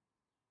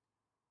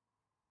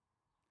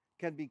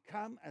 can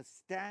become a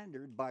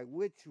standard by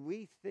which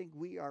we think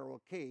we are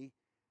okay,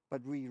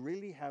 but we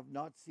really have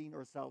not seen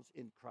ourselves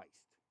in Christ.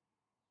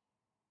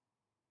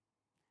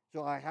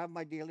 So I have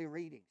my daily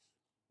readings.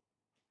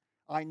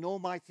 I know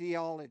my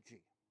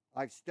theology.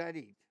 I've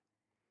studied.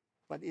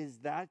 But is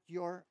that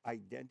your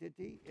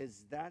identity?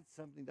 Is that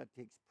something that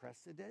takes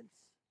precedence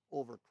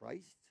over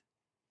Christ?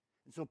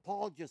 And so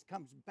Paul just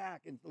comes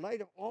back in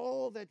light of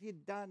all that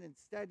he'd done and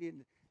studied,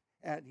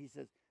 and he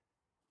says,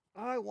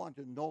 I want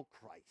to know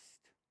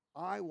Christ.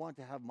 I want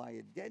to have my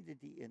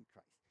identity in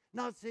Christ.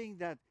 Not saying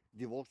that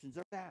devotions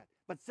are bad,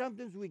 but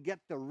sometimes we get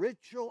the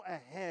ritual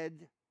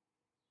ahead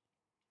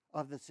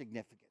of the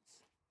significance.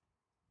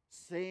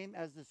 Same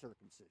as the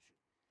circumcision.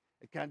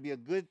 It can be a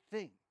good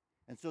thing.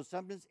 And so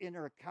sometimes in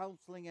our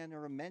counseling and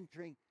our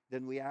mentoring,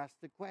 then we ask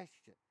the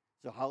question,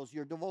 so how's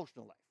your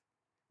devotional life?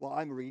 Well,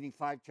 I'm reading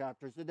 5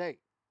 chapters a day.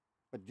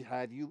 But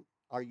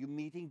are you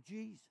meeting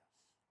Jesus?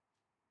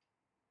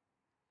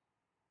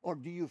 Or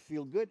do you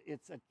feel good?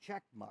 It's a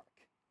check mark.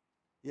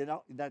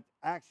 That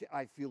actually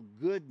I feel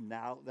good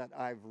now that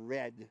I've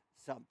read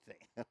something.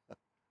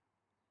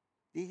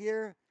 Do you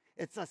hear?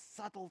 It's a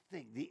subtle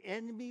thing. The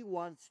enemy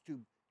wants to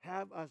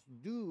have us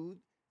do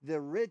the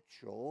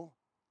ritual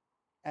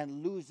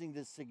and losing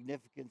the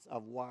significance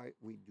of why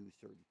we do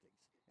certain things.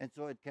 And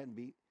so it can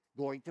be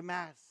going to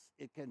Mass.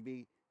 It can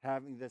be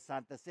having the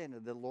Santa Cena,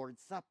 the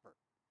Lord's Supper.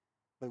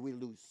 But we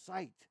lose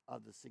sight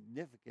of the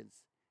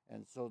significance.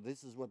 And so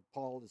this is what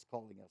Paul is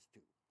calling us to.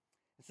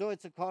 So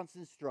it's a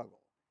constant struggle.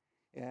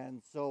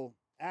 And so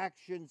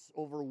actions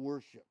over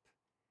worship.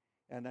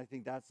 And I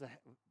think that's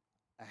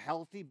a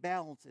healthy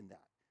balance in that.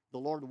 The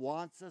Lord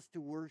wants us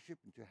to worship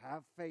and to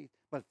have faith,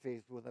 but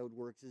faith without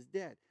works is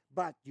dead.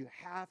 But you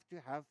have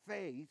to have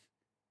faith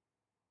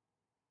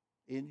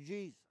in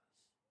Jesus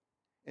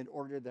in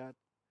order that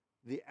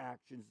the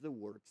actions, the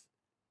works,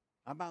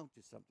 amount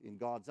to something in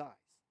God's eyes.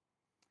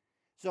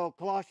 So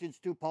Colossians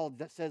 2, Paul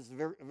says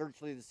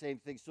virtually the same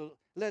thing. So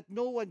let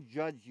no one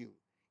judge you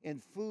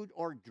in food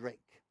or drink.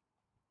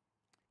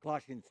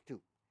 Colossians 2.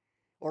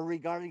 Or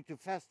regarding to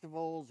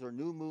festivals or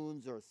new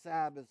moons or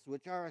Sabbaths,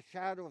 which are a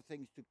shadow of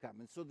things to come.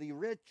 And so the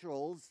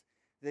rituals,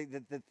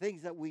 the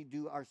things that we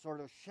do are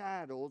sort of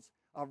shadows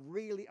of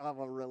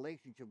a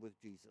relationship with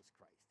Jesus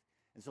Christ.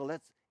 And so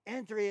let's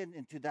enter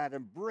into that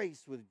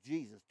embrace with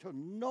Jesus, to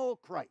know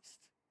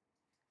Christ.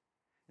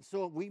 And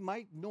so we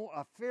might know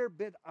a fair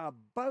bit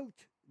about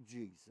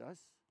Jesus,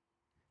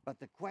 but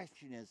the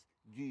question is,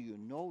 do you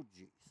know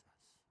Jesus?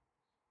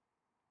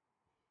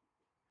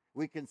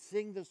 We can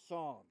sing the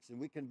songs, and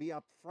we can be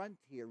up front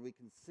here. We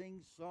can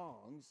sing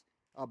songs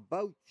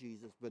about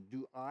Jesus, but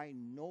do I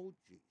know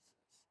Jesus?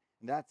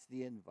 And that's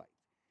the invite.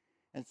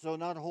 And so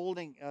not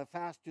holding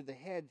fast to the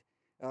head,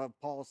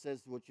 Paul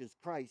says, which is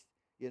Christ,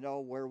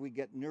 where we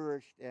get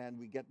nourished and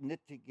we get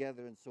knit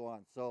together and so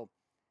on. So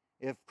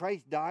if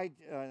Christ died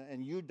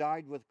and you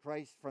died with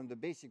Christ from the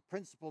basic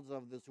principles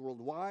of this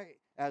world, why,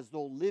 as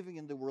though living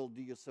in the world,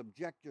 do you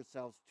subject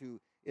yourselves to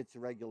its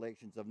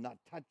regulations of not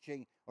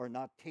touching or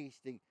not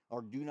tasting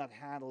or do not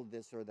handle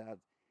this or that?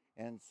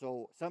 And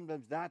so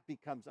sometimes that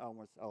becomes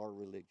almost our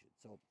religion.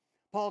 So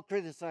Paul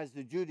criticized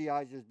the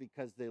Judaizers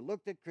because they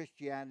looked at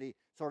Christianity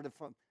sort of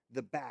from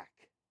the back.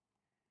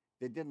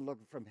 They didn't look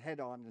from head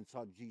on and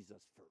saw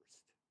Jesus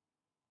first.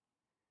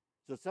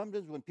 So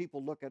sometimes when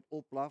people look at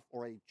Oplaf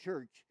or a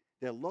church,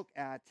 they look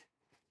at,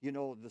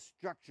 the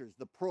structures,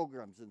 the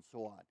programs, and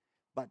so on.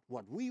 But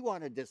what we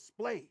want to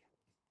display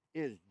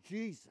is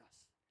Jesus.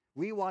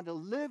 We want to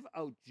live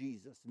out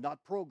Jesus,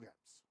 not programs.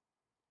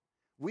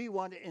 We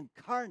want to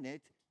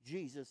incarnate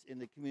Jesus in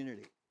the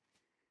community.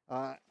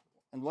 And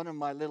one of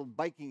my little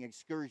biking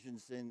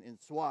excursions in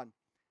Swan,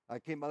 I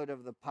came out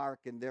of the park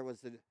and there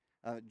was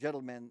a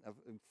gentleman, a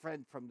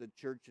friend from the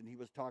church, and he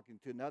was talking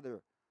to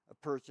another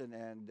person,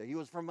 and he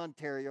was from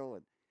Ontario,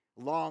 and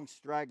long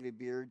straggly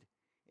beard.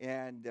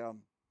 And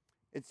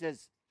it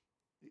says,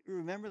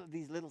 remember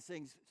these little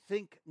sayings,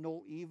 think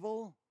no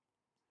evil,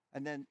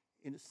 and then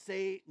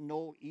say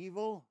no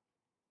evil,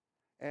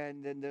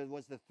 and then there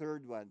was the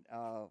third one,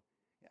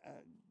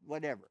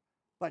 whatever.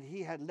 But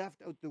he had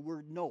left out the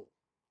word no.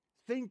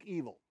 Think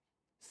evil,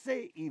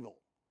 say evil.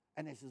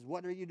 And I says,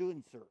 what are you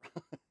doing, sir?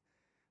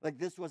 Like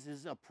this was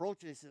his approach.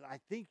 He said, I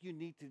think you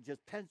need to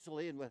just pencil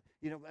in with,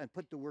 and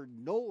put the word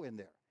no in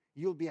there.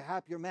 You'll be a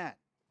happier man.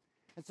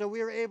 And so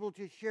we were able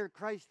to share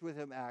Christ with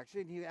him,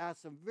 actually, and he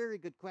asked some very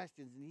good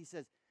questions. And he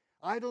says,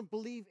 I don't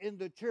believe in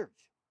the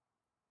church.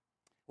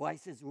 Well, he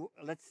says,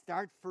 let's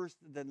start first,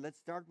 then let's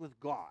start with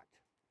God.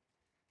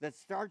 Let's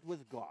start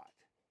with God.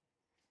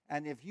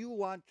 And if you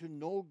want to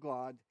know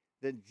God,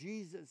 then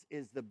Jesus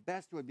is the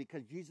best way,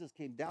 because Jesus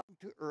came down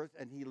to earth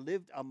and he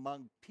lived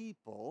among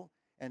people.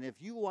 And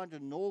if you want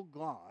to know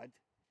God,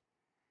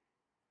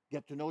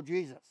 get to know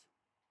Jesus.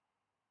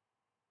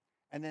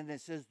 And then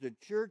it says the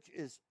church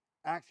is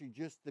actually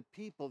just the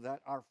people that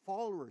are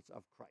followers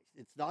of Christ.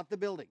 It's not the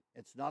building.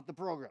 It's not the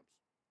programs.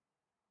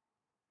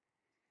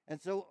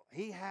 And so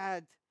he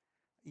had,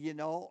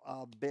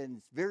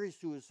 been very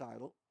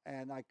suicidal.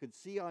 And I could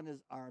see on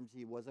his arms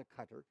he was a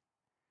cutter.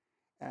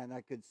 And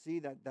I could see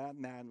that that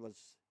man was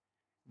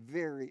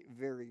very,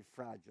 very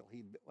fragile.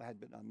 He had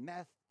been on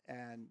meth.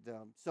 And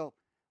so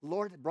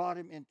Lord brought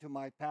him into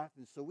my path.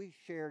 And so we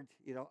shared,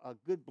 a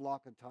good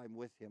block of time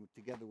with him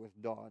together with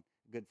Dawn,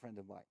 a good friend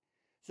of mine.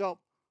 So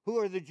who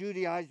are the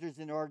Judaizers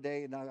in our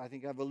day? And I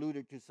think I've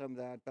alluded to some of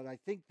that. But I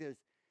think there's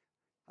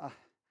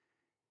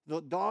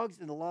the dogs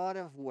in a lot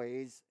of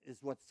ways is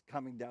what's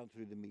coming down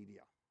through the media.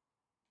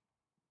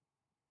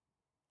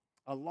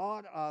 A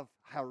lot of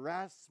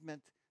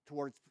harassment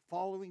towards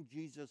following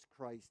Jesus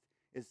Christ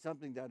is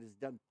something that is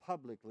done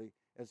publicly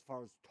as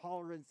far as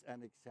tolerance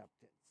and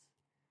acceptance.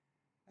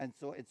 And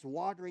so it's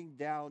watering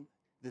down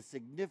the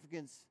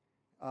significance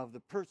of the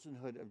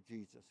personhood of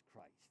Jesus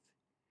Christ.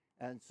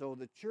 And so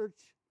the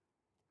church,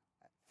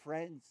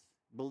 friends,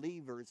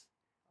 believers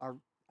are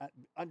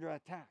under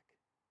attack.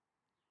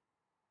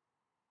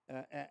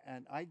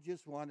 And I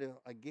just want to,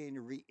 again,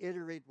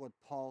 reiterate what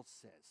Paul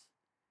says.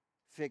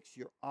 Fix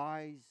your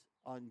eyes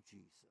on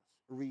Jesus.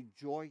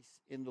 Rejoice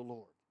in the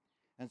Lord.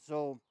 And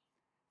so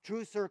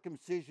true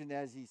circumcision,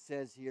 as he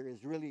says here,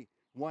 is really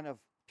one of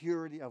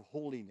purity, of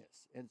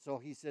holiness. And so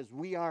he says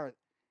we are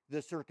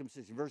the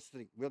circumcision. Verse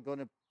 3, we're going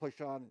to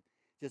push on and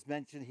just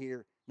mention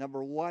here.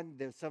 Number one,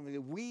 there's something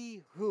that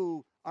we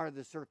who are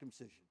the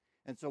circumcision.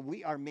 And so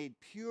we are made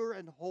pure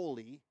and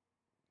holy.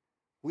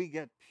 We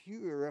get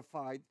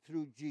purified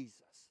through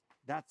Jesus.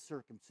 That's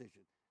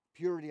circumcision,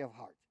 purity of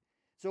heart.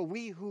 So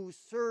we who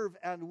serve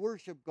and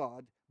worship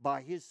God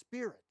by his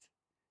Spirit.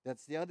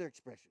 That's the other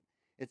expression.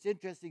 It's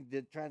interesting,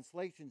 the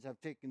translations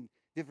have taken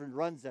different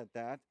runs at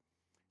that.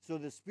 So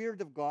the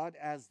Spirit of God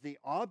as the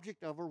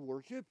object of our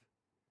worship,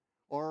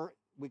 or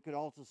we could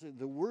also say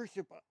the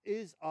worship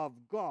is of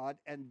God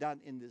and done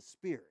in the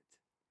Spirit,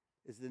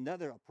 is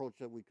another approach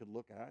that we could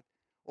look at.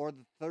 Or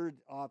the third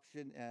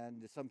option,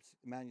 and some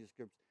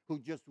manuscripts, who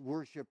just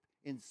worship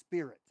in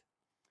spirit.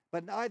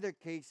 But in either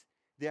case,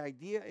 the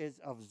idea is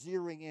of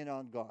zeroing in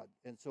on God.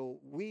 And so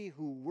we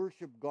who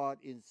worship God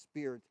in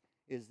spirit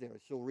is there.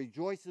 So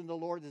rejoice in the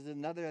Lord is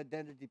another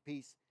identity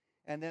piece.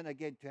 And then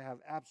again, to have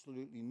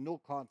absolutely no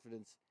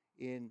confidence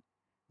in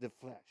the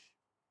flesh.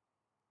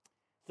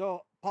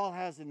 So Paul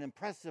has an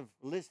impressive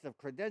list of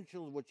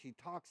credentials, which he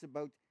talks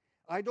about.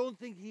 I don't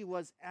think he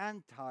was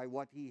anti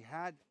what he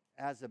had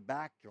as a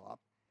backdrop.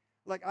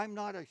 Like, I'm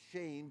not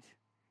ashamed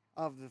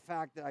of the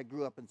fact that I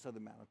grew up in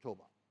southern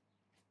Manitoba.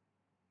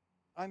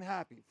 I'm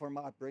happy for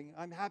my upbringing.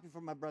 I'm happy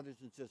for my brothers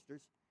and sisters.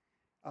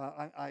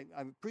 I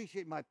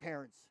appreciate my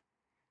parents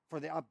for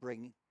the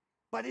upbringing.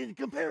 But in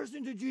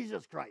comparison to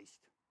Jesus Christ,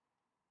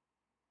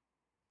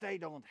 they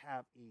don't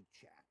have a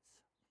chance.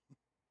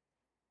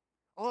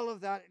 All of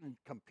that in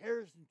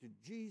comparison to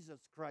Jesus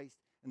Christ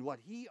and what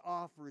he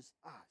offers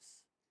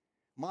us.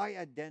 My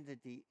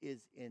identity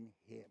is in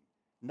him.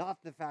 Not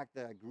the fact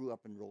that I grew up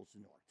in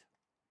Rosenort.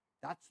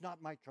 That's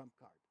not my trump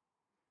card.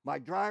 My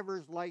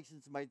driver's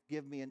license might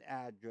give me an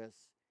address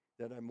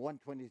that I'm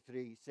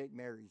 123 St.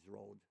 Mary's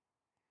Road,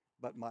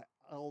 but my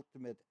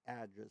ultimate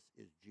address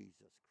is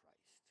Jesus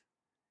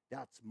Christ.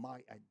 That's my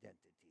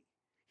identity.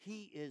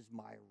 He is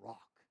my rock.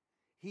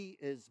 He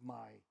is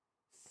my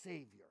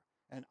Savior.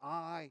 And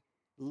I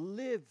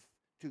live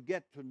to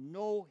get to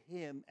know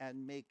him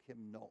and make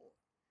him known.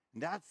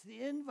 And that's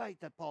the invite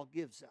that Paul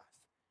gives us.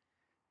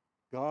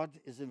 God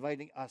is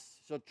inviting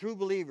us. So true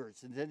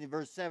believers, and then in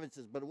verse 7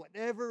 says, but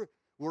whatever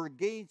were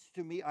gains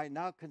to me, I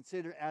now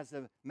consider as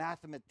a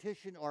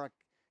mathematician or a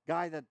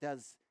guy that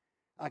does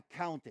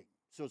accounting.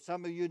 So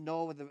some of you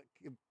know the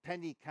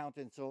penny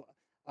accountant. So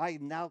I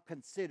now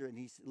consider, and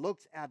he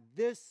looks at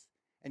this,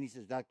 and he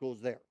says, that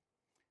goes there.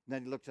 And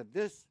then he looks at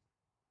this,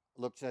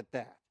 looks at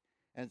that.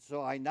 And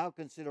so I now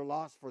consider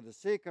loss for the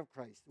sake of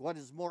Christ. What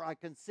is more, I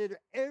consider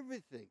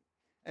everything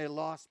a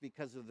loss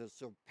because of the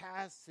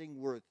surpassing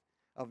worth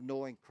of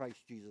knowing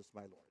Christ Jesus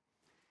my Lord.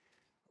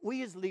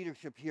 We as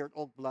leadership here at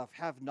Oak Bluff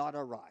have not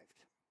arrived.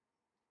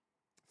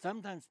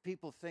 Sometimes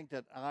people think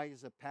that I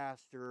as a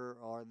pastor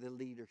or the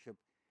leadership,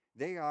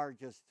 they are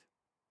just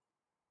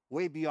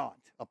way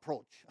beyond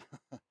approach.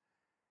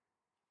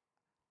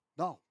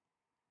 No.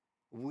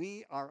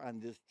 We are on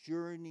this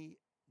journey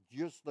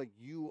just like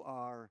you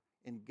are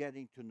in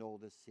getting to know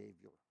the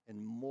Savior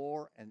and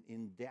more and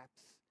in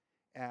depth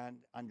and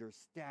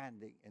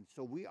understanding. And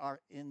so we are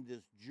in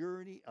this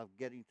journey of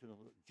getting to know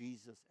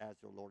Jesus as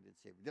our Lord and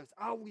Savior. There's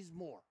always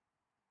more.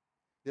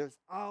 There's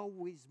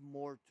always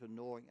more to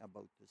knowing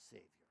about the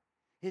Savior.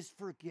 His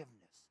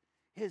forgiveness,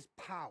 His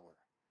power.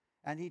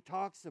 And he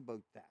talks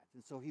about that.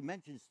 And so he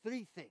mentions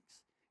three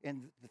things.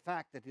 And the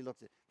fact that he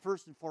looks at,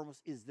 first and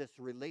foremost, is this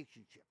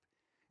relationship.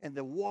 And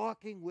the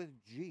walking with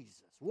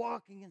Jesus,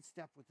 walking in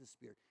step with the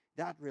Spirit,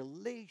 that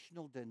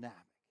relational dynamic.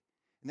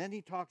 And then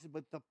he talks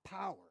about the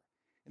power.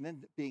 And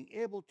then being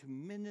able to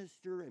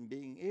minister and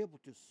being able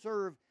to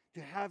serve,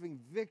 to having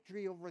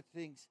victory over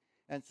things.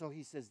 And so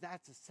he says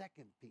that's a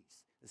second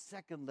piece, the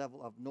second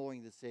level of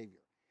knowing the Savior.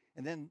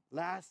 And then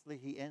lastly,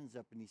 he ends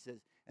up and he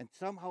says, and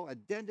somehow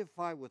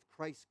identify with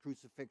Christ's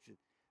crucifixion.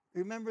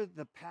 Remember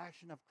The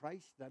Passion of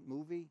Christ, that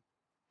movie?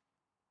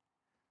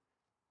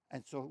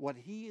 And so what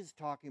he is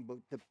talking about,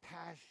 the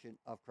passion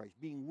of Christ,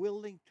 being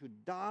willing to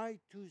die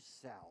to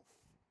self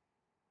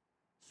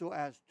so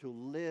as to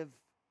live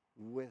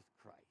with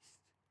Christ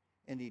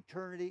in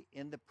eternity,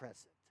 in the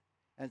present.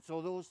 And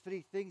so those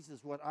three things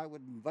is what I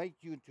would invite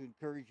you to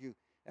encourage you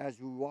as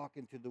we walk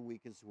into the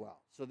week as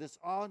well. So this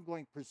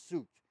ongoing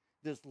pursuit,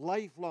 this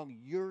lifelong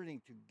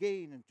yearning to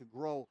gain and to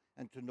grow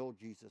and to know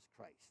Jesus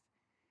Christ.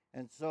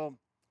 And so,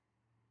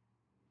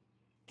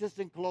 just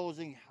in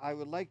closing, I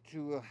would like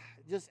to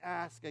just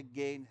ask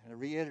again,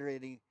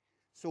 reiterating,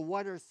 so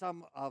what are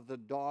some of the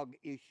dog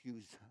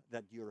issues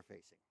that you're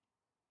facing?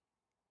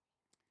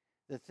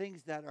 The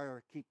things that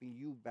are keeping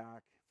you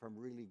back from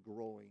really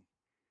growing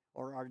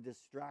or are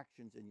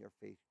distractions in your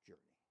faith journey.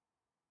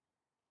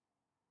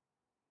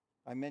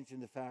 I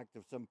mentioned the fact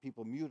of some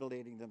people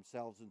mutilating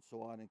themselves and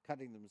so on and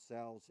cutting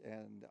themselves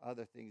and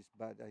other things,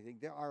 but I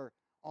think there are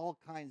all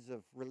kinds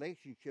of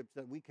relationships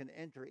that we can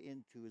enter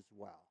into as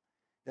well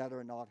that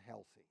are not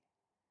healthy.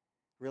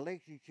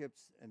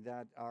 Relationships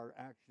that are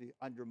actually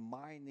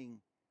undermining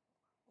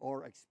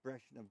our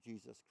expression of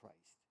Jesus Christ.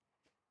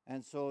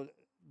 And so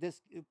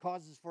this it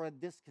causes for a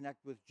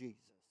disconnect with Jesus.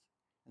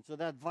 And so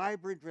that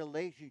vibrant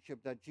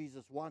relationship that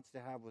Jesus wants to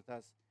have with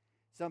us,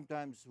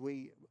 sometimes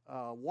we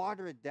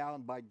water it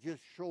down by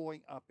just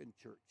showing up in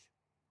church.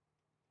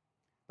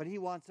 But he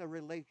wants a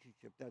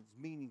relationship that's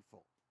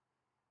meaningful,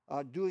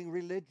 doing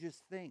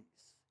religious things.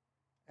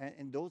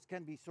 And those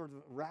can be sort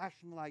of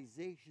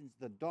rationalizations,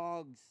 the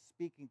dogs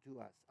speaking to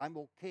us. I'm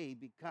okay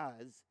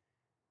because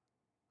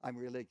I'm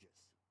religious.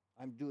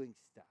 I'm doing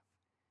stuff.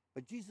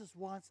 But Jesus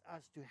wants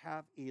us to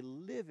have a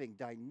living,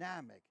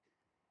 dynamic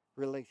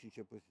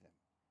relationship with him.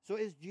 So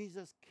is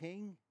Jesus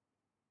king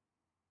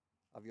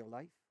of your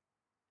life?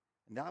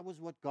 And that was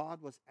what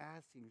God was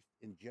asking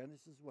in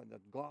Genesis 1,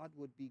 that God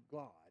would be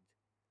God,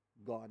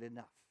 God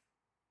enough,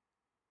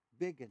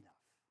 big enough,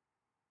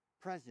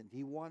 present.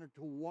 He wanted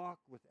to walk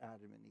with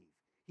Adam and Eve.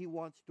 He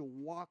wants to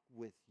walk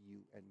with you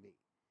and me.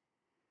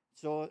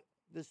 So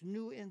this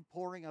new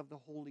inpouring of the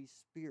Holy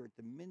Spirit,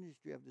 the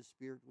ministry of the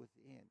Spirit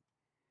within,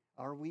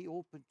 are we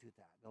open to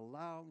that,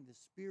 allowing the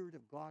Spirit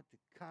of God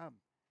to come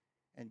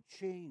and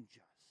change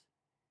us?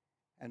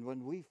 And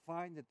when we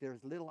find that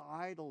there's little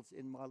idols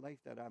in my life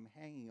that I'm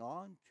hanging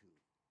on to,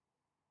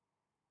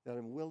 that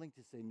I'm willing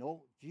to say,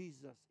 no,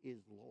 Jesus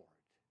is Lord.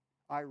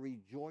 I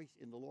rejoice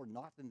in the Lord,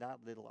 not in that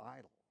little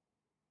idol.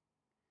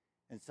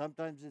 And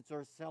sometimes it's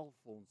our cell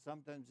phone.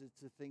 Sometimes it's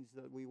the things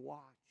that we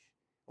watch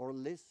or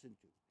listen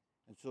to.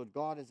 And so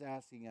God is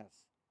asking us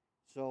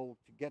so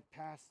to get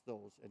past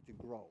those and to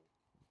grow.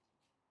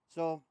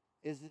 So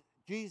is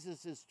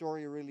Jesus'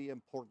 story really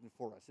important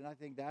for us? And I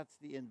think that's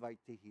the invite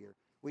to hear.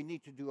 We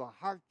need to do a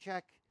heart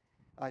check.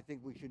 I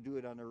think we should do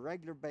it on a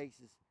regular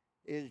basis.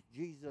 Is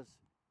Jesus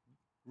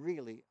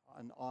really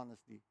and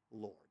honestly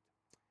Lord?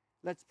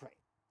 Let's pray.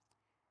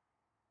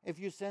 If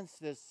you sense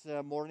this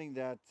morning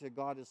that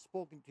God has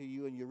spoken to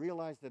you and you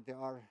realize that there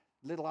are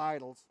little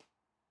idols,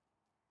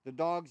 the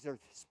dogs are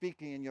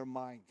speaking in your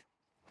mind,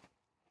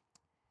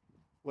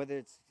 whether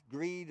it's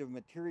greed or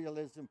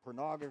materialism,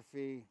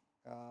 pornography,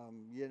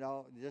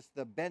 just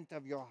the bent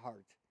of your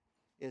heart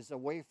is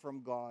away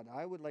from God,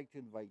 I would like to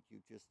invite you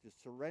just to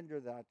surrender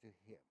that to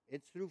him.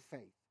 It's through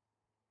faith.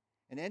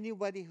 And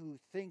anybody who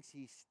thinks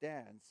he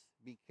stands,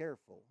 be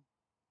careful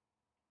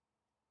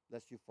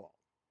lest you fall.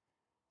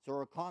 So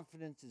our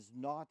confidence is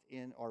not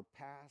in our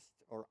past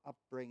or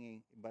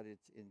upbringing, but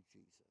it's in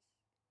Jesus.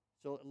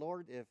 So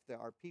Lord, if there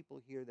are people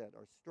here that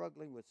are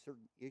struggling with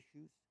certain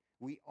issues,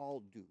 we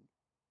all do.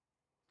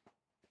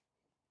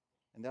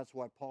 And that's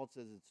why Paul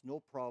says it's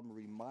no problem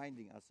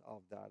reminding us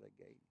of that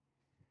again.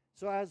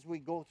 So as we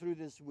go through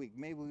this week,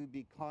 may we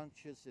be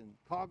conscious and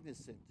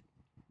cognizant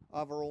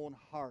of our own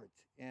heart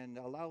and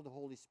allow the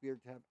Holy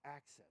Spirit to have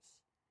access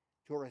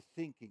to our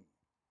thinking,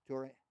 to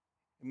our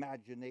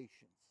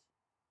imaginations.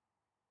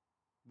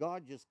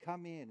 God, just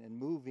come in and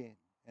move in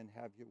and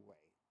have your way.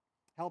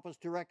 Help us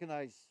to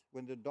recognize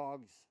when the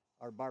dogs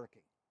are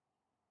barking,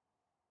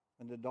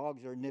 when the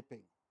dogs are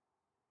nipping,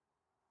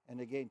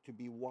 and again, to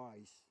be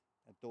wise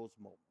at those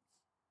moments.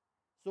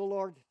 So,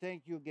 Lord,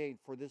 thank you again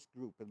for this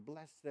group, and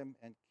bless them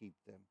and keep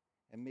them.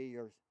 And may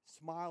your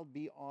smile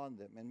be on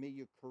them, and may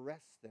you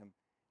caress them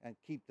and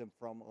keep them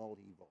from all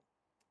evil.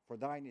 For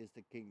thine is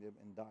the kingdom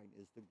and thine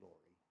is the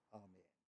glory. Amen.